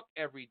walk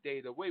every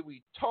day, the way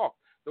we talk,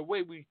 the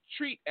way we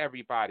treat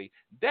everybody.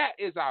 That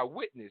is our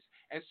witness.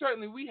 And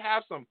certainly we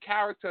have some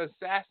character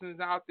assassins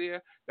out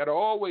there that are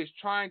always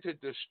trying to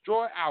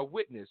destroy our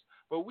witness.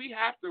 But we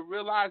have to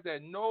realize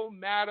that no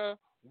matter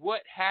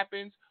what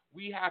happens,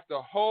 we have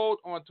to hold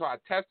on to our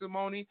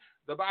testimony.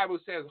 The Bible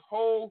says,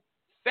 hold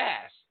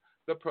fast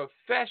the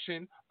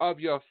profession of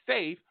your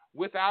faith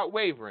without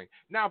wavering.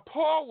 Now,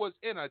 Paul was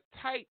in a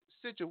tight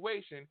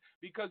situation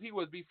because he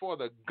was before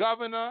the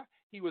governor,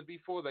 he was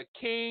before the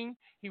king,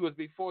 he was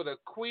before the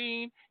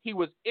queen, he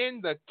was in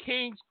the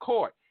king's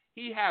court.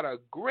 He had a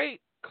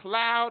great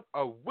cloud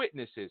of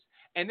witnesses,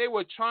 and they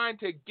were trying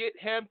to get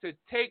him to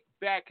take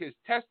back his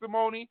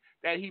testimony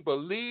that he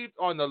believed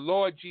on the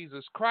Lord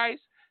Jesus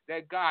Christ,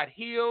 that God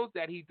heals,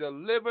 that he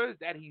delivers,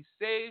 that he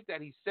saves,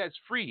 that he sets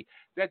free,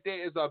 that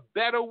there is a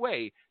better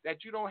way,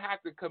 that you don't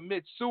have to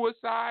commit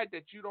suicide,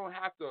 that you don't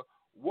have to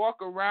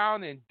walk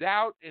around in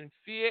doubt and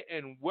fear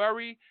and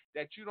worry,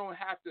 that you don't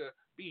have to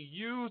be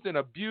used and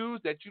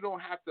abused, that you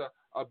don't have to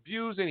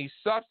abuse any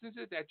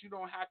substances, that you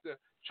don't have to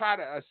try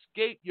to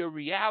escape your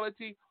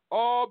reality,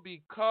 all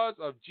because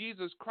of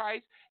Jesus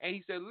Christ. And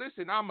he said,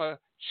 listen, I'm a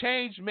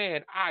changed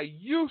man. I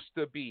used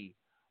to be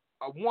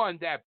one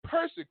that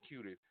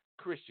persecuted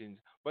Christians,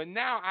 but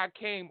now I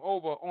came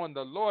over on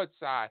the Lord's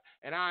side,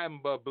 and I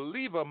am a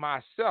believer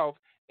myself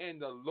in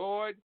the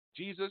Lord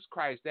Jesus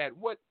Christ, that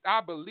what I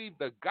believe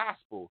the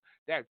gospel,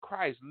 that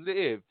Christ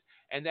lived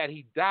and that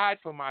he died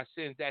for my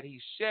sins, that he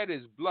shed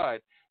his blood,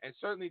 and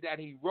certainly that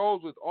he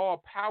rose with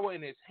all power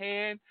in his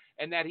hand,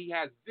 and that he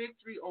has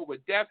victory over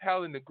death,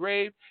 hell, and the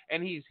grave,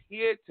 and he's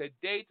here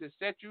today to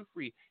set you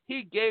free.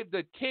 He gave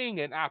the king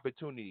an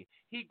opportunity.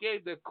 He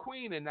gave the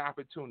queen an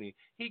opportunity.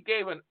 He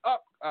gave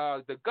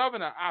the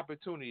governor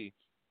opportunity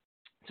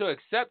to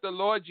accept the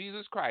Lord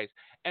Jesus Christ.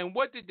 And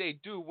what did they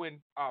do when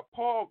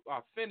Paul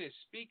finished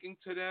speaking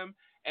to them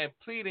and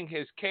pleading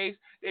his case?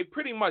 They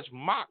pretty much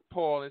mocked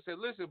Paul and said,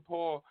 listen,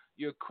 Paul,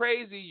 you're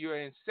crazy, you're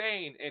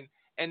insane.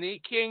 And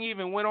the king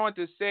even went on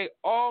to say,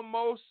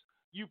 almost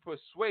you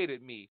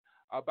persuaded me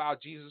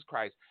about Jesus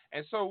Christ.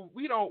 And so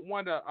we don't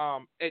want to,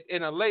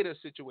 in a later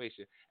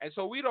situation, and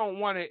so we don't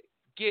want to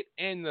get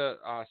in the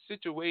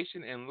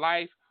situation in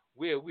life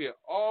where we're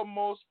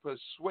almost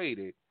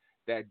persuaded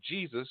that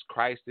Jesus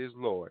Christ is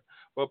Lord.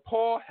 But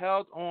Paul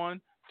held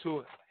on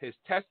to his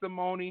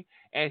testimony,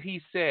 and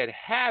he said,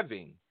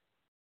 having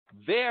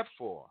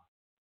therefore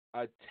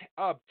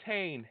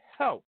obtained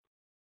help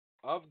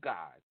of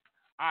God,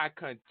 I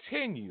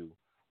continue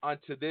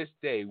unto this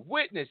day,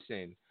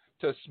 witnessing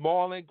to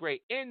small and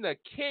great. In the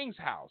king's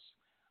house,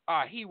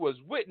 he was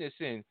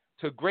witnessing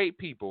to great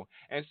people.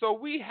 And so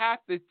we have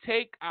to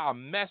take our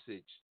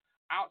message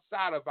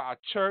outside of our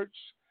church,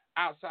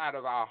 outside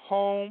of our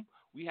home.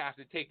 We have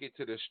to take it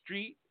to the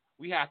street.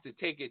 We have to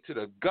take it to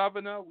the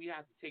governor. We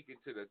have to take it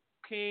to the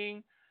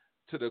king,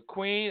 to the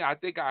queen. I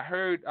think I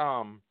heard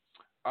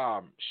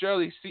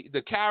Shirley C.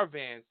 the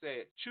Caravan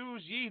said,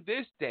 choose ye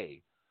this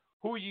day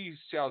who ye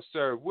shall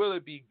serve. Will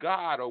it be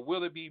God or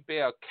will it be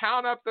Baal?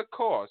 Count up the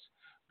cost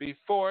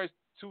before it's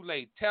too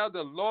late. Tell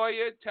the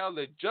lawyer, tell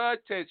the judge,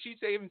 she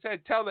even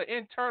said, tell the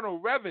internal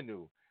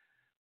revenue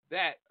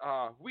that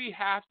we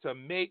have to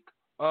make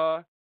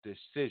a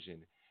decision.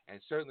 And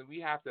certainly we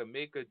have to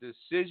make a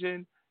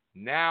decision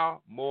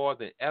now more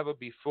than ever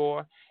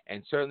before.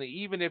 And certainly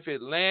even if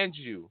it lands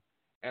you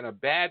in a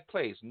bad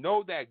place,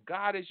 know that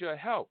God is your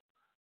help.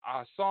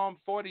 Psalm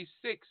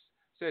 46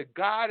 said,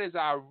 God is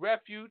our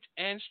refuge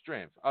and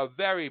strength, a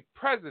very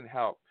present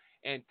help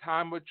in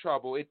time of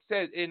trouble. It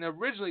says, and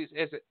originally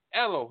it says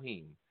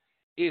Elohim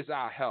is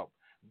our help.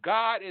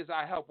 God is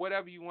our help,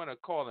 whatever you want to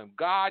call him.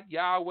 God,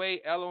 Yahweh,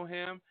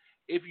 Elohim.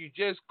 If you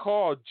just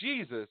call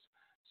Jesus,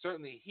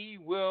 certainly he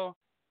will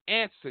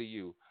answer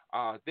you.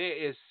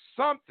 There is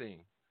something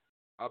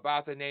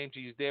about the name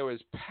Jesus. There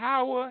is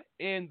power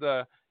in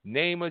the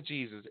name of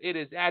Jesus. It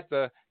is at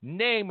the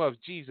name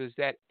of Jesus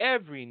that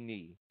every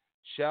knee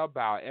shall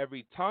bow,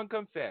 every tongue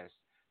confess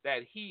that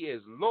he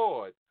is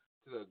Lord,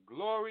 to the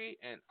glory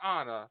and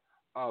honor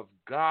of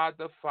God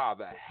the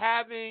Father,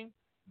 having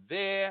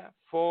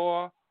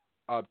therefore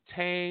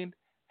obtained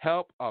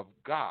help of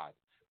God.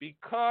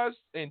 Because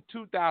in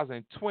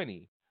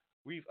 2020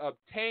 we've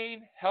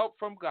obtained help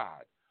from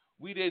God,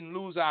 We didn't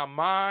lose our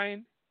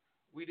mind.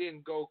 We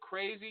didn't go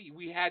crazy.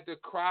 We had to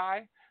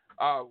cry.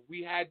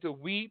 We had to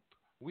weep.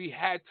 We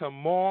had to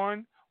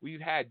mourn.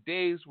 We've had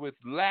days with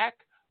lack,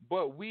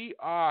 but we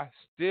are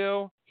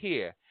still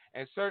here.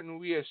 And certainly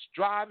we are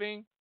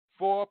striving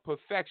for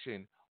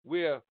perfection.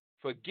 We're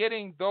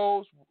forgetting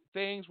those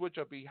things which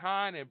are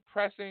behind and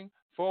pressing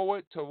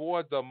forward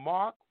toward the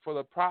mark for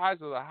the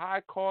prize of the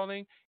high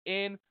calling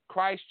in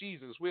Christ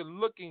Jesus. We're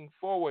looking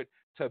forward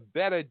to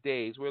better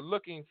days. We're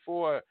looking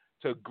forward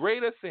to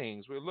greater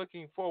things. We're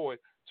looking forward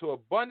to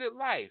abundant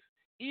life.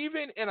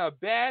 Even in a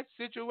bad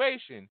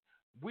situation,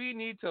 we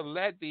need to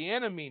let the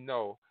enemy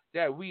know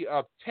that we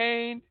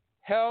obtained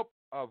help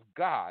of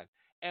God.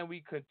 And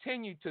we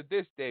continue to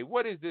this day.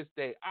 What is this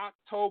day?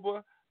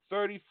 October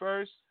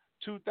 31st,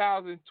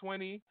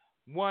 2020,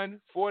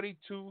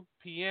 1:42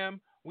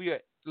 p.m. We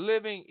are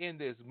living in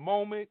this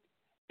moment,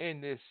 in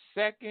this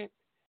second,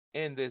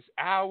 in this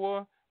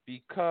hour,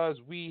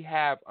 because we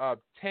have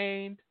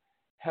obtained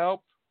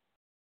help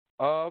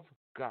of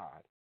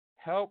God,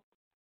 help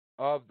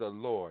of the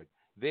Lord.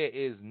 There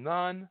is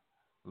none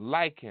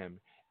like him,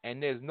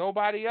 and there's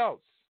nobody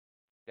else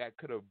that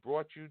could have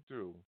brought you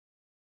through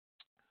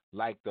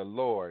like the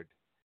Lord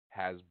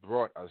has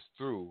brought us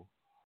through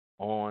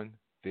on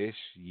this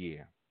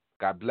year.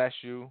 God bless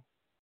you.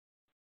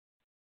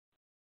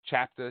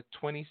 Chapter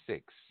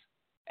 26,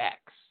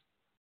 Acts,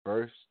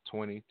 verse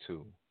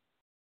 22.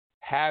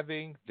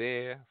 Having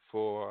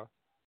therefore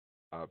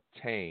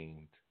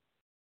obtained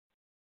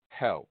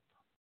help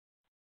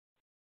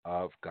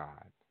of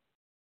God.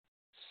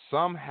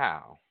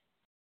 Somehow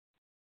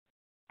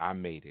I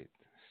made it.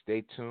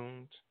 Stay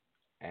tuned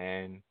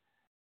and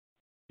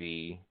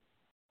be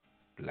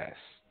blessed.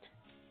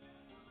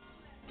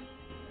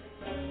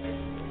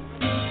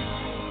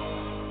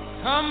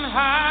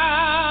 Somehow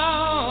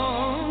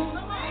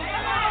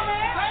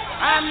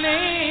I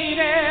made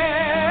it.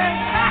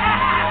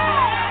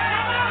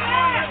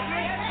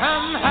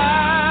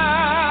 Somehow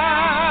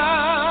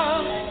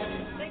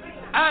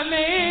I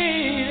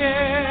made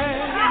it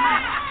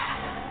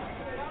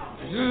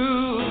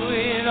through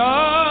it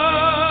all.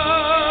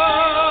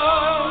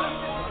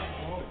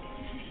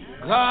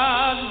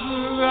 God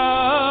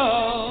brought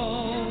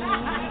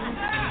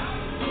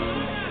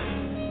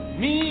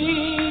me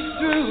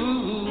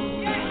through.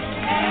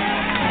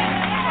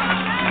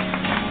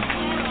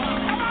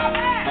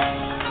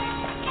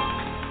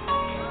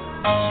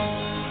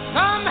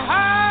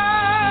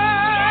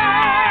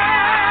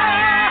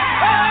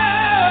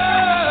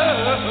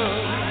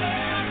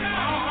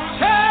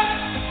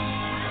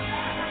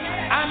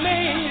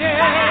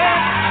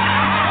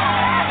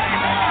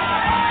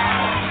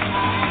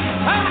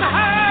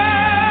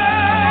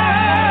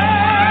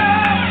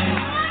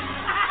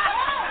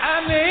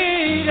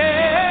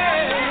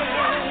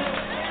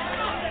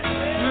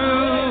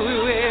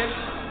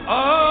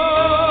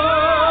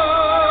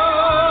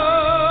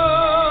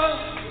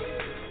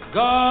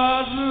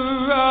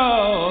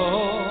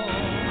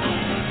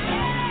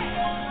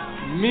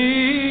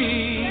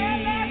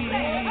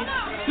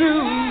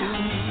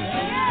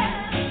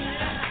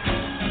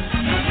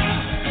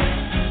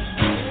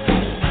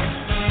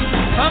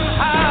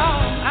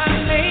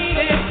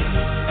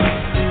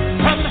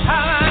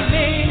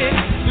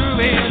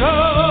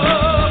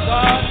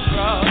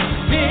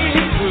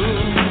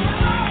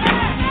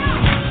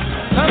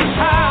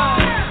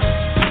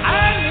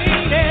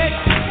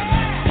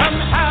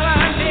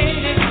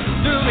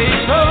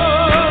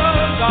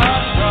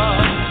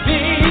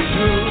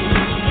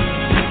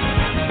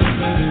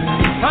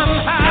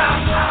 Somehow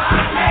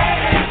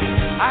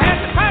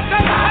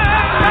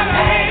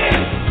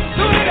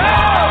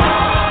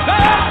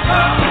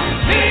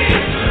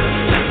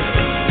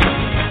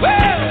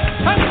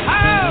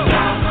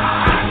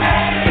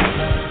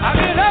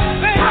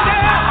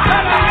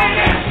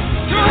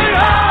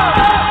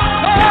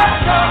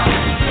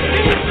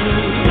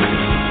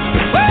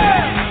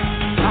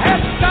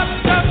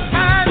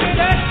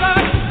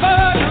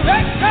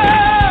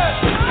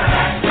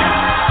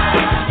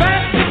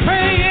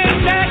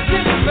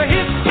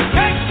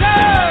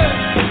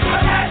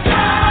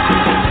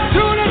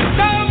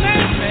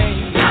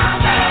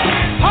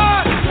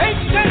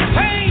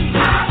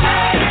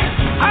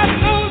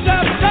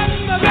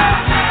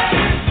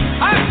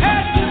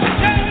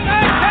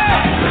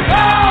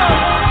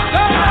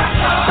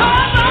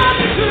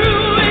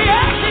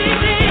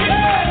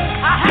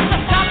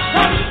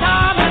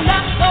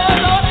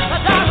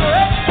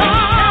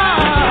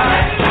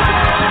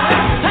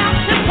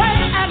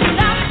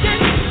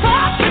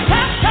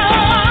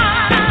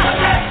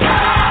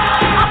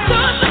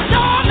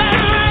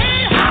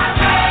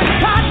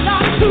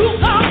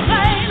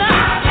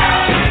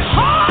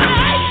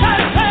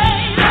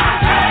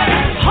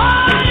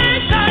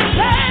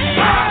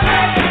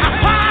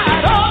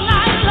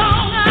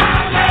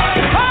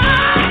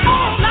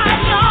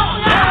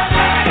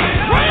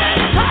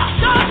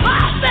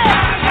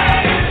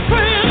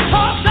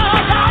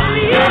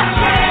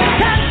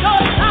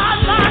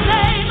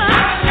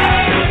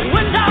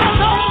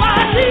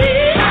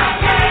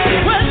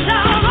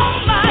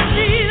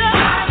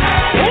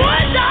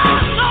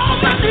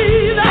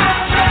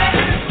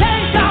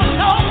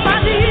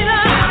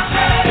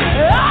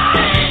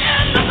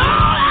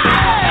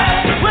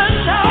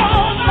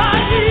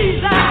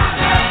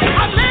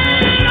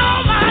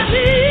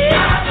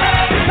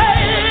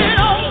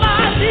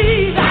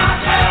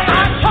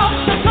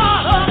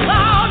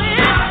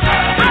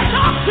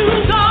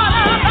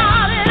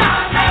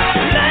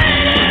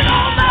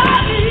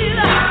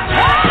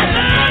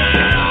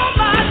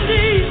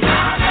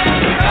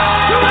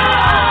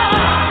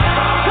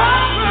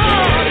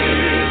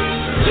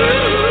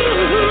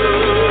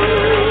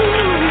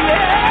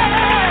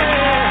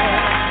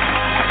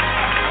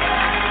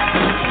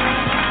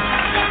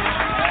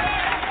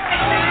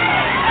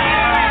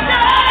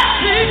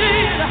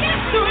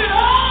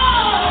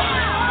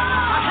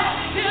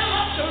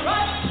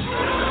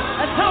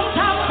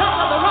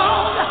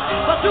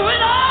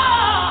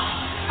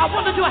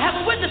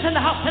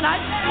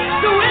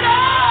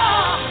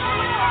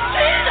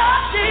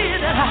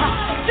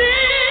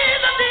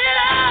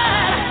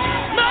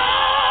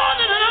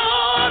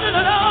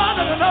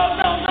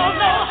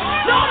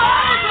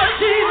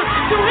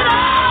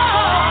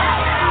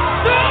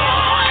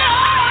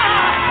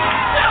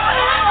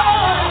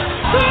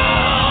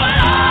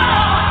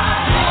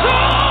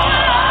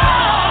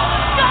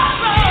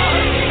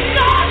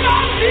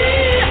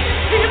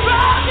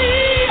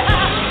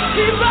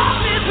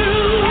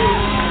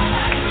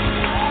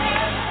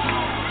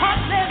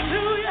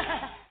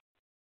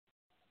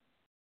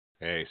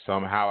Hey,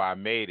 somehow I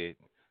made it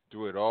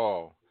through it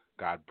all.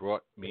 God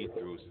brought me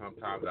through.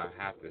 Sometimes I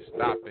have to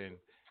stop in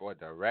for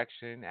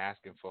direction,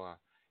 asking for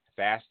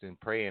fast and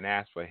pray and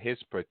ask for His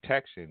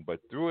protection. But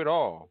through it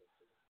all,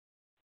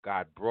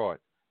 God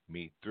brought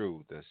me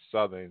through. The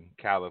Southern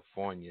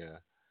California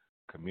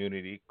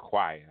Community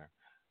Choir.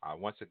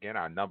 Once again,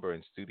 our number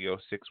in studio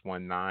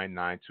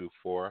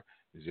 619-924-0800.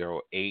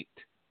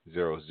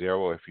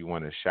 If you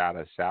want to shout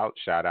us out,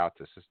 shout out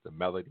to Sister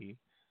Melody.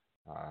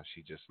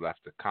 She just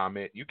left a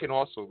comment. You can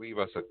also leave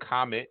us a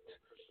comment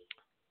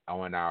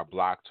on our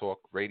Blog Talk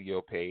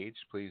Radio page.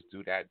 Please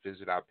do that.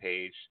 Visit our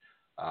page,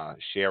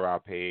 share our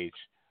page,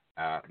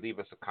 leave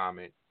us a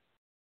comment,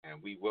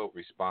 and we will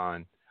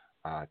respond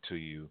to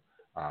you.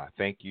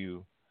 Thank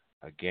you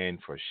again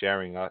for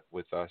sharing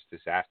with us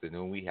this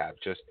afternoon. We have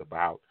just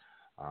about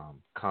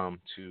come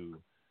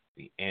to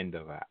the end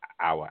of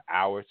our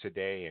hour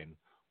today, and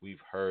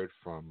we've heard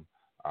from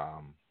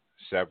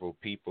several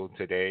people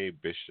today.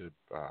 Bishop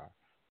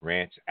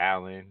Rance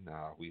Allen,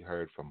 we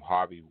heard from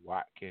Harvey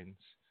Watkins,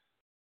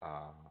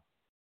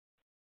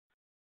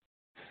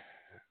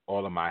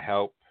 All of My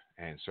Help,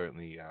 and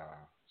certainly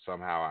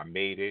Somehow I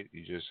Made It,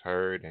 you just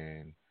heard,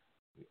 and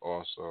we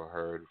also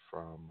heard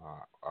from,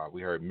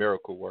 we heard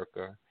Miracle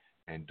Worker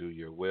and Do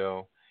Your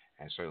Will,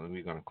 and certainly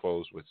we're going to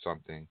close with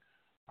something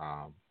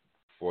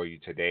for you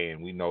today.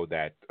 And we know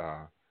that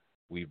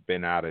we've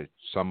been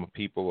some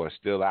people are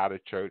still out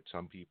of church,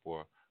 some people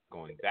are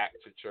going back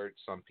to church,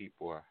 some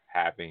people are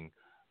having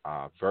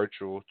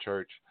virtual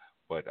church,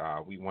 but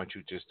we want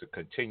you just to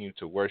continue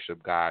to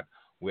worship God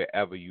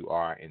wherever you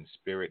are in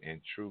spirit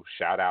and truth.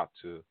 Shout out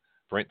to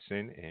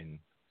Brinson in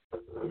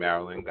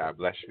Maryland. God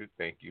bless you.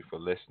 Thank you for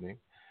listening.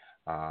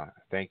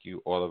 Thank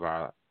you,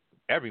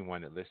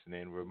 everyone that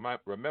listening.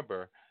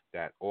 Remember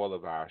that all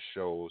of our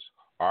shows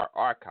are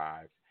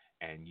archived,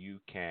 and you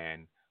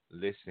can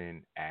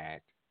listen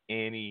at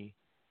any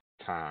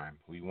time.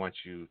 We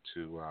want you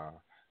to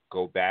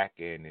go back,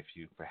 and if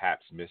you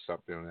perhaps missed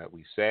something that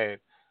we said,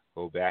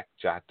 go back,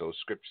 jot those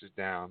scriptures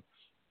down,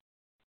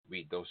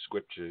 read those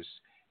scriptures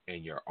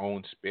in your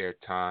own spare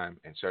time.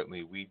 And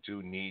certainly we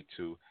do need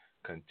to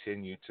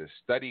continue to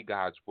study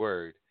God's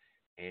word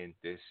in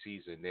this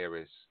season. There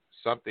is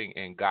something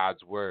in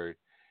God's word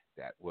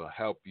that will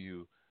help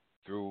you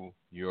through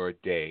your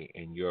day,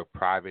 in your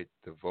private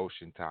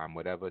devotion time,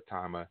 whatever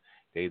time of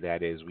day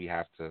that is. We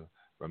have to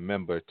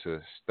remember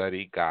to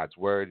study God's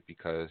word,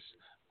 because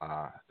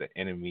the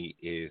enemy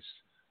is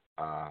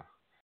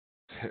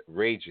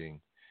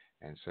raging,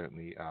 and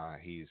certainly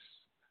he's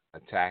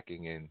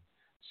attacking in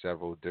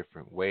several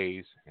different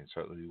ways. And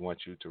certainly we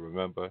want you to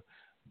remember,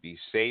 be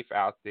safe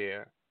out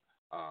there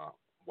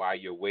while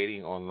you're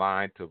waiting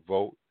online to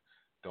vote.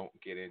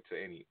 Don't get into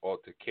any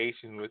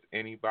altercation with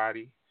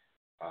anybody.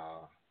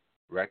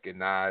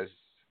 Recognize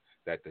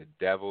that the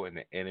devil and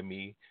the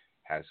enemy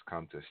has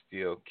come to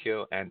steal,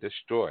 kill, and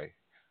destroy.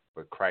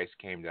 But Christ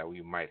came that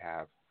we might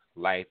have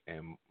life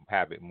and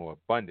have it more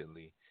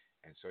abundantly.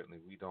 And certainly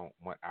we don't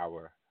want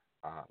our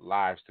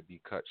lives to be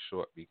cut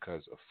short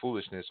because of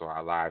foolishness, or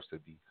our lives to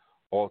be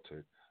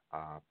altered.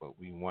 But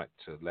we want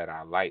to let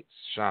our lights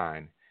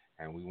shine,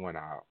 and we want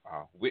our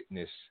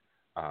witness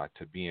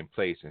to be in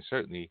place. And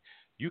certainly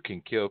you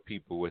can kill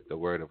people with the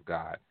word of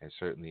God. And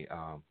certainly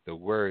the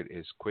word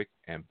is quick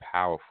and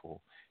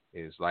powerful.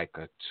 It is like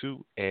a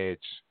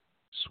two-edged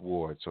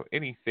sword. So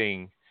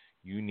anything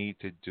you need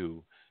to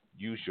do,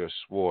 use your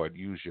sword,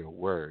 use your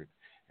word,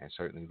 and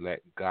certainly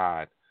let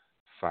God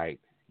fight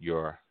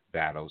your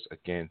battles.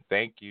 Again,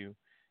 thank you,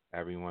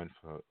 everyone,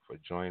 for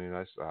joining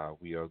us.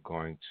 We are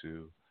going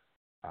to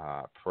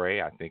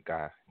pray. I think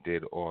I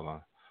did all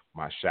of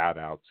my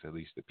shout-outs, at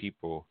least the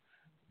people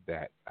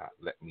that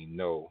let me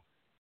know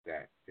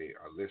that they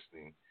are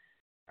listening.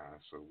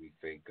 So we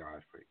thank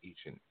God for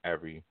each and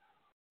every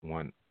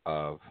one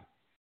of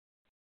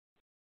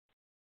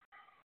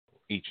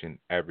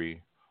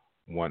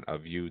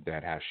you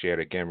that have shared.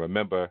 Again,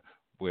 remember,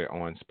 we're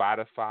on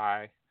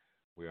Spotify,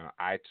 we're on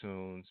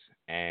iTunes,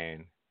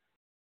 and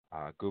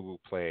Google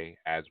Play,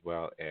 as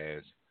well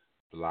as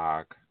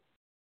Blog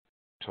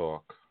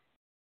Talk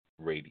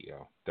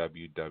Radio,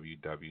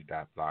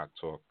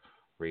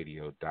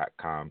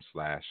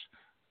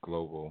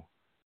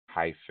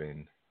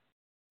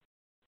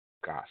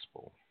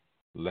 www.blogtalkradio.com/global-gospel.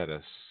 Let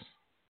us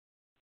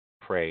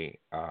pray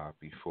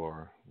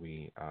before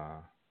we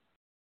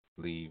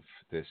leave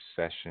this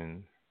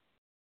session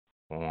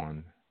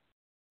on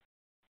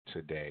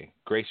today.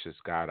 Gracious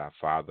God, our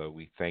Father,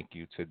 we thank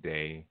you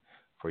today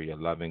for your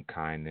loving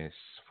kindness,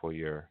 for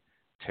your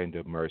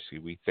tender mercy.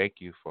 We thank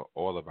you for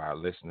all of our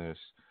listeners,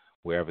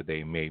 wherever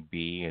they may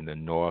be, in the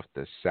north,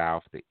 the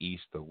south, the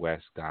east, the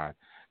west, God.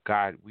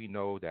 God, we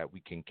know that we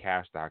can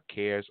cast our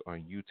cares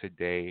on you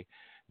today,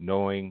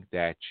 knowing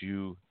that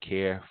you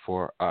care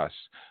for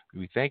us.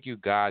 We thank you,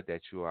 God,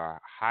 that you are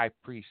a high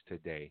priest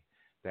today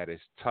that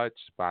is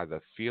touched by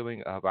the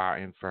feeling of our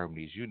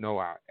infirmities. You know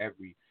our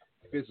every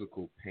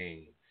physical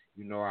pain.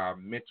 You know our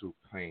mental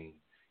pain.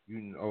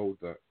 You know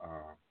the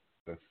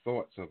the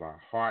thoughts of our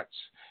hearts.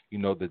 You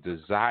know the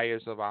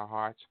desires of our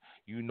hearts.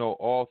 You know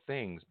all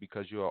things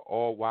because you are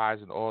all wise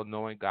and all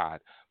knowing God.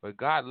 But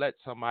God, let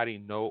somebody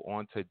know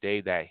on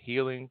today that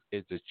healing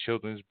is the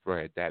children's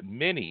bread, that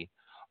many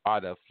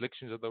are the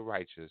afflictions of the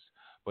righteous,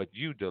 but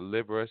you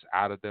deliver us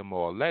out of them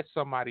all. Let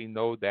somebody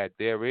know that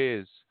there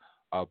is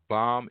a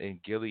balm in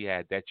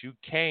Gilead, that you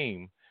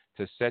came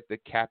to set the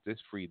captives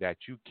free, that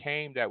you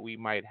came that we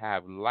might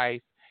have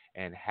life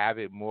and have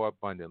it more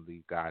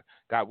abundantly, God.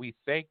 God, we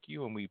thank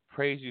you and we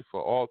praise you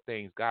for all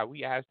things. God,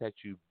 we ask that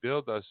you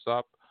build us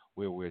up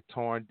where we're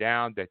torn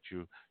down, that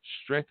you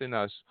strengthen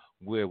us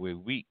where we're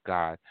weak,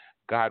 God.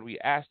 God, we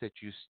ask that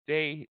you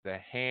stay the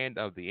hand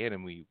of the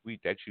enemy,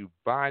 that you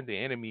bind the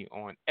enemy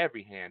on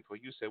every hand. For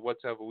you said,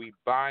 whatsoever we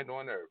bind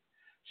on earth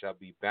shall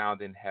be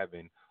bound in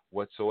heaven.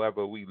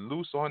 Whatsoever we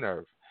loose on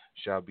earth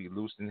shall be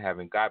loosed in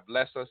heaven. God,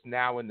 bless us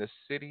now in the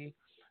city.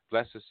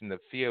 Bless us in the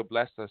field.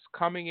 Bless us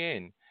coming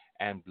in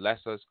and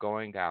bless us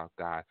going out,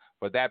 God.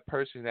 For that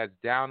person that's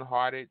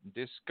downhearted,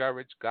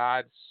 discouraged,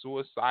 God,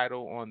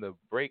 suicidal, on the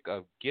brink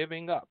of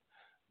giving up,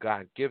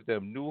 God, give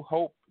them new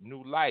hope,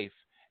 new life,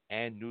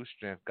 and new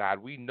strength, God.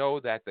 We know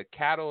that the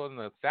cattle on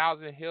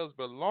 1,000 hills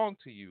belong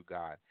to you,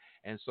 God,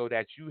 and so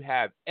that you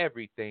have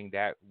everything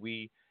that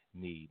we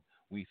need.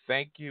 We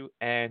thank you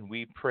and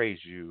we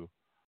praise you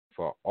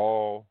for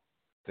all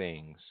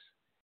things.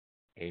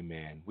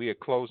 Amen. We are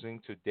closing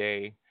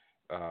today.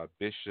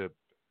 Bishop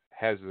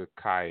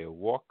Hezekiah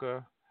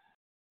Walker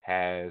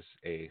has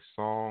a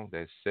song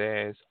that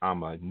says,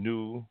 I'm a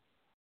newborn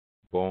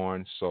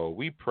soul.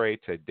 We pray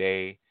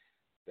today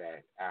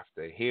that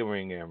after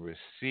hearing and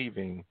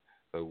receiving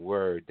the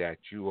word that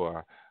you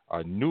are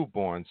a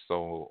newborn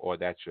soul, or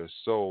that your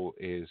soul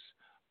is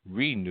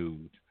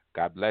renewed.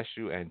 God bless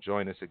you, and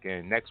join us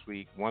again next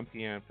week, 1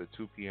 p.m. to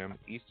 2 p.m.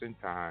 Eastern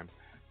Time,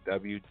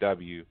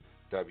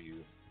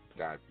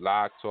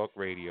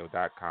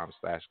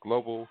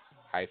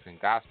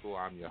 www.blogtalkradio.com/global-gospel.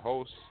 I'm your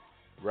host,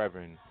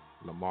 Reverend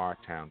LeMarr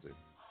Townsend.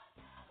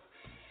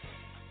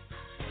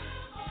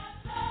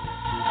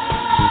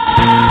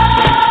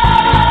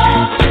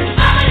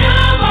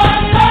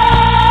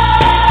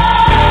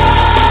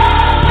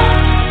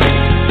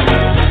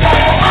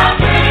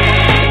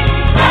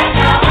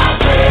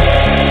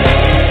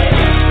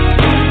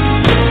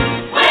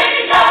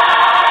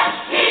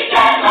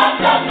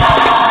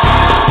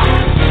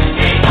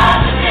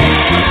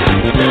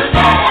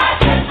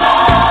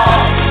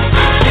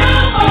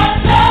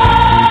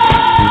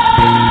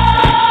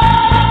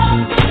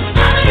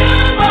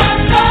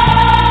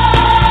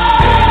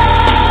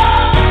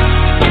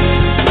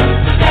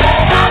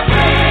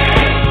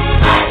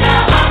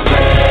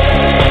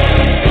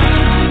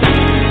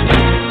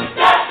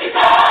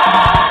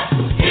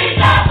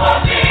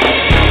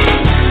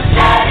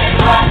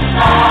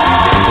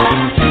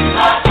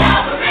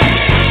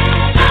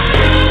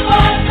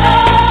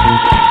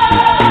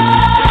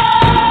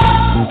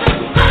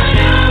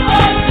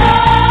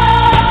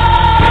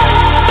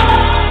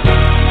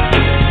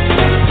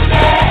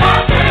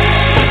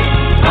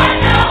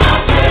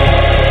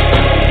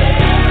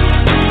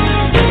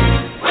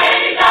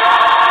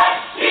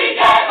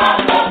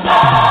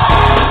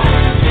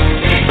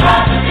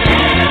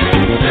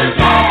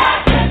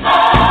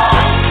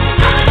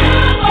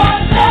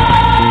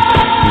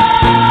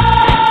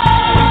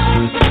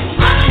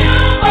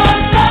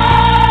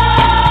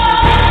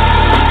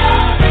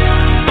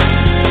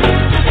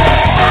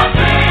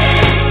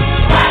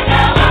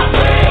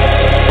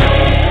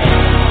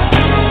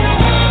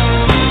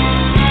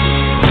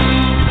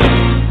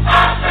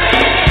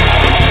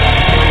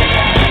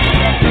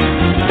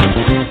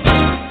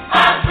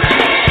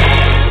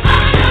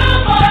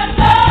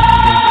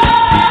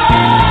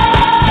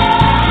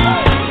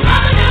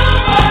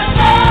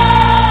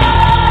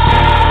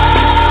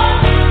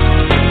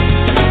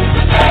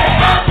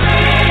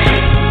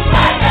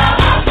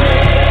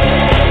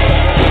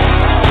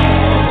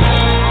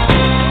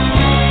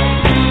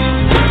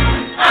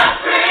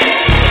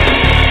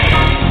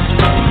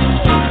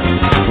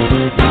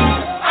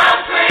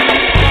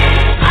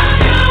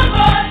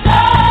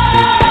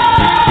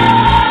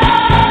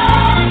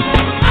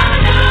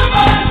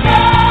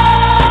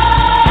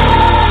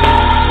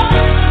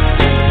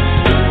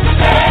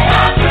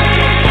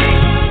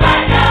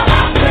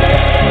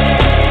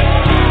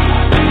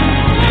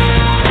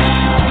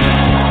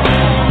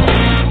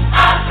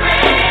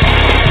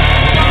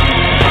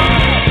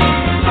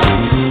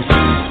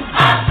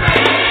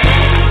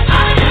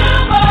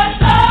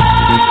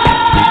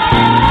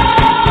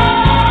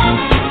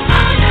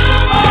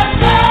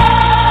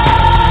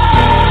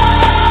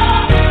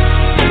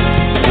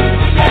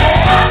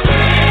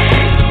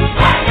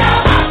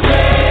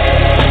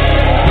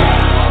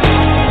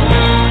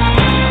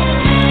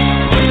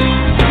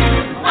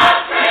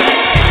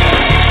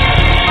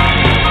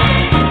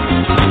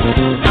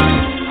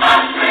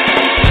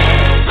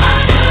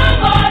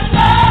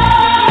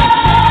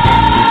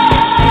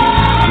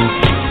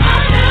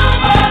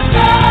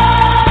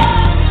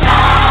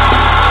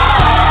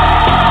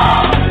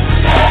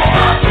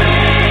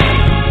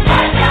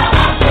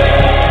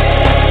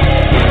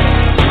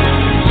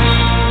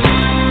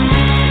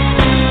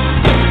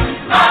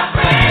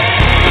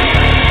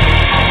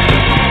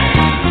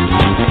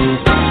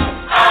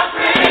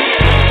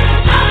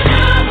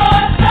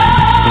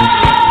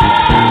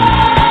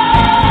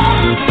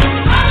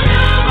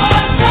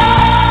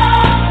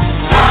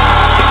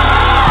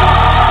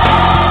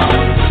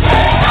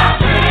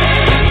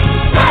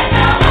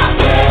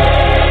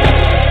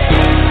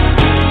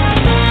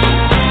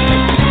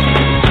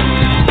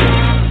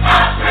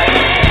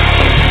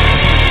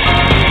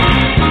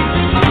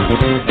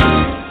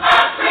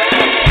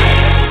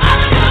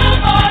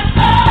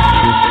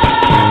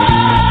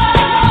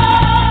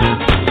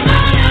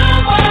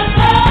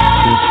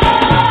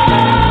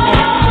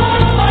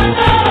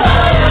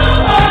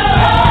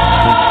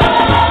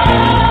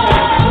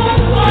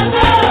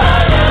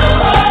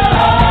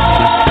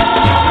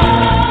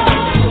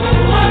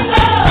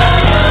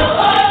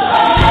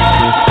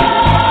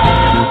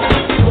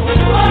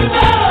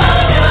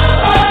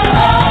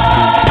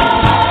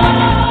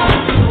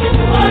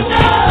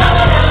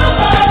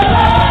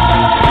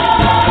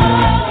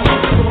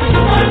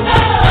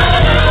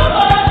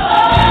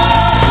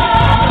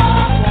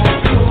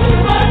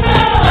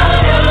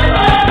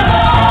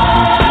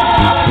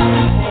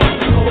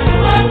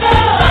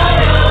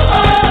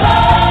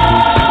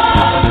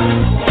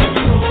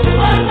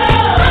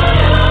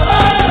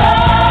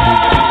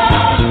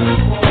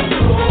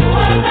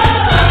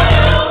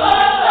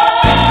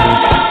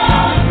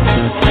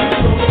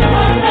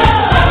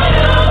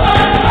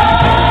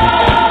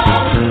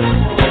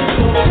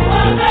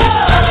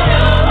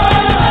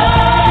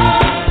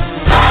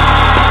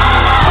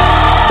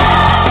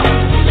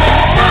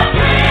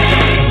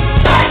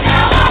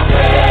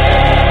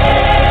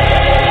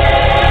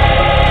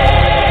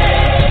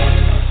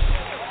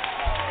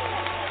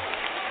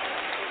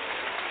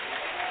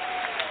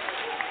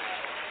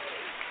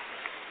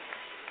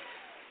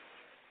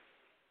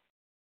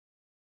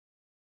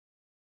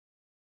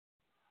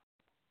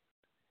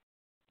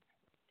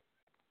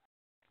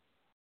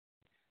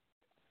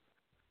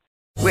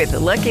 With the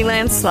Lucky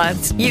Land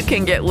Slots, you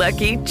can get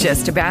lucky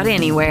just about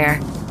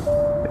anywhere.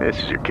 This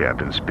is your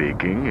captain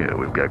speaking.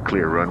 We've got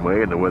clear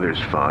runway and the weather's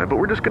fine, but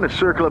we're just going to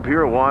circle up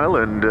here a while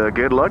and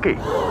get lucky.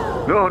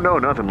 No,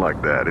 nothing like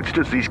that. It's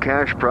just these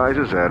cash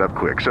prizes add up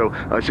quick. So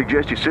I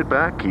suggest you sit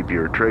back, keep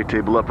your tray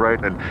table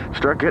upright, and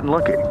start getting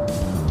lucky.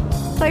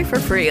 Play for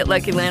free at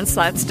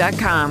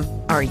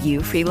LuckyLandSlots.com. Are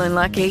you feeling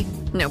lucky?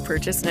 No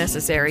purchase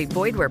necessary.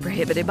 Void where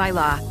prohibited by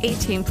law.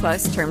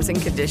 18+ terms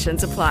and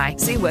conditions apply.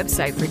 See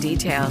website for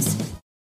details.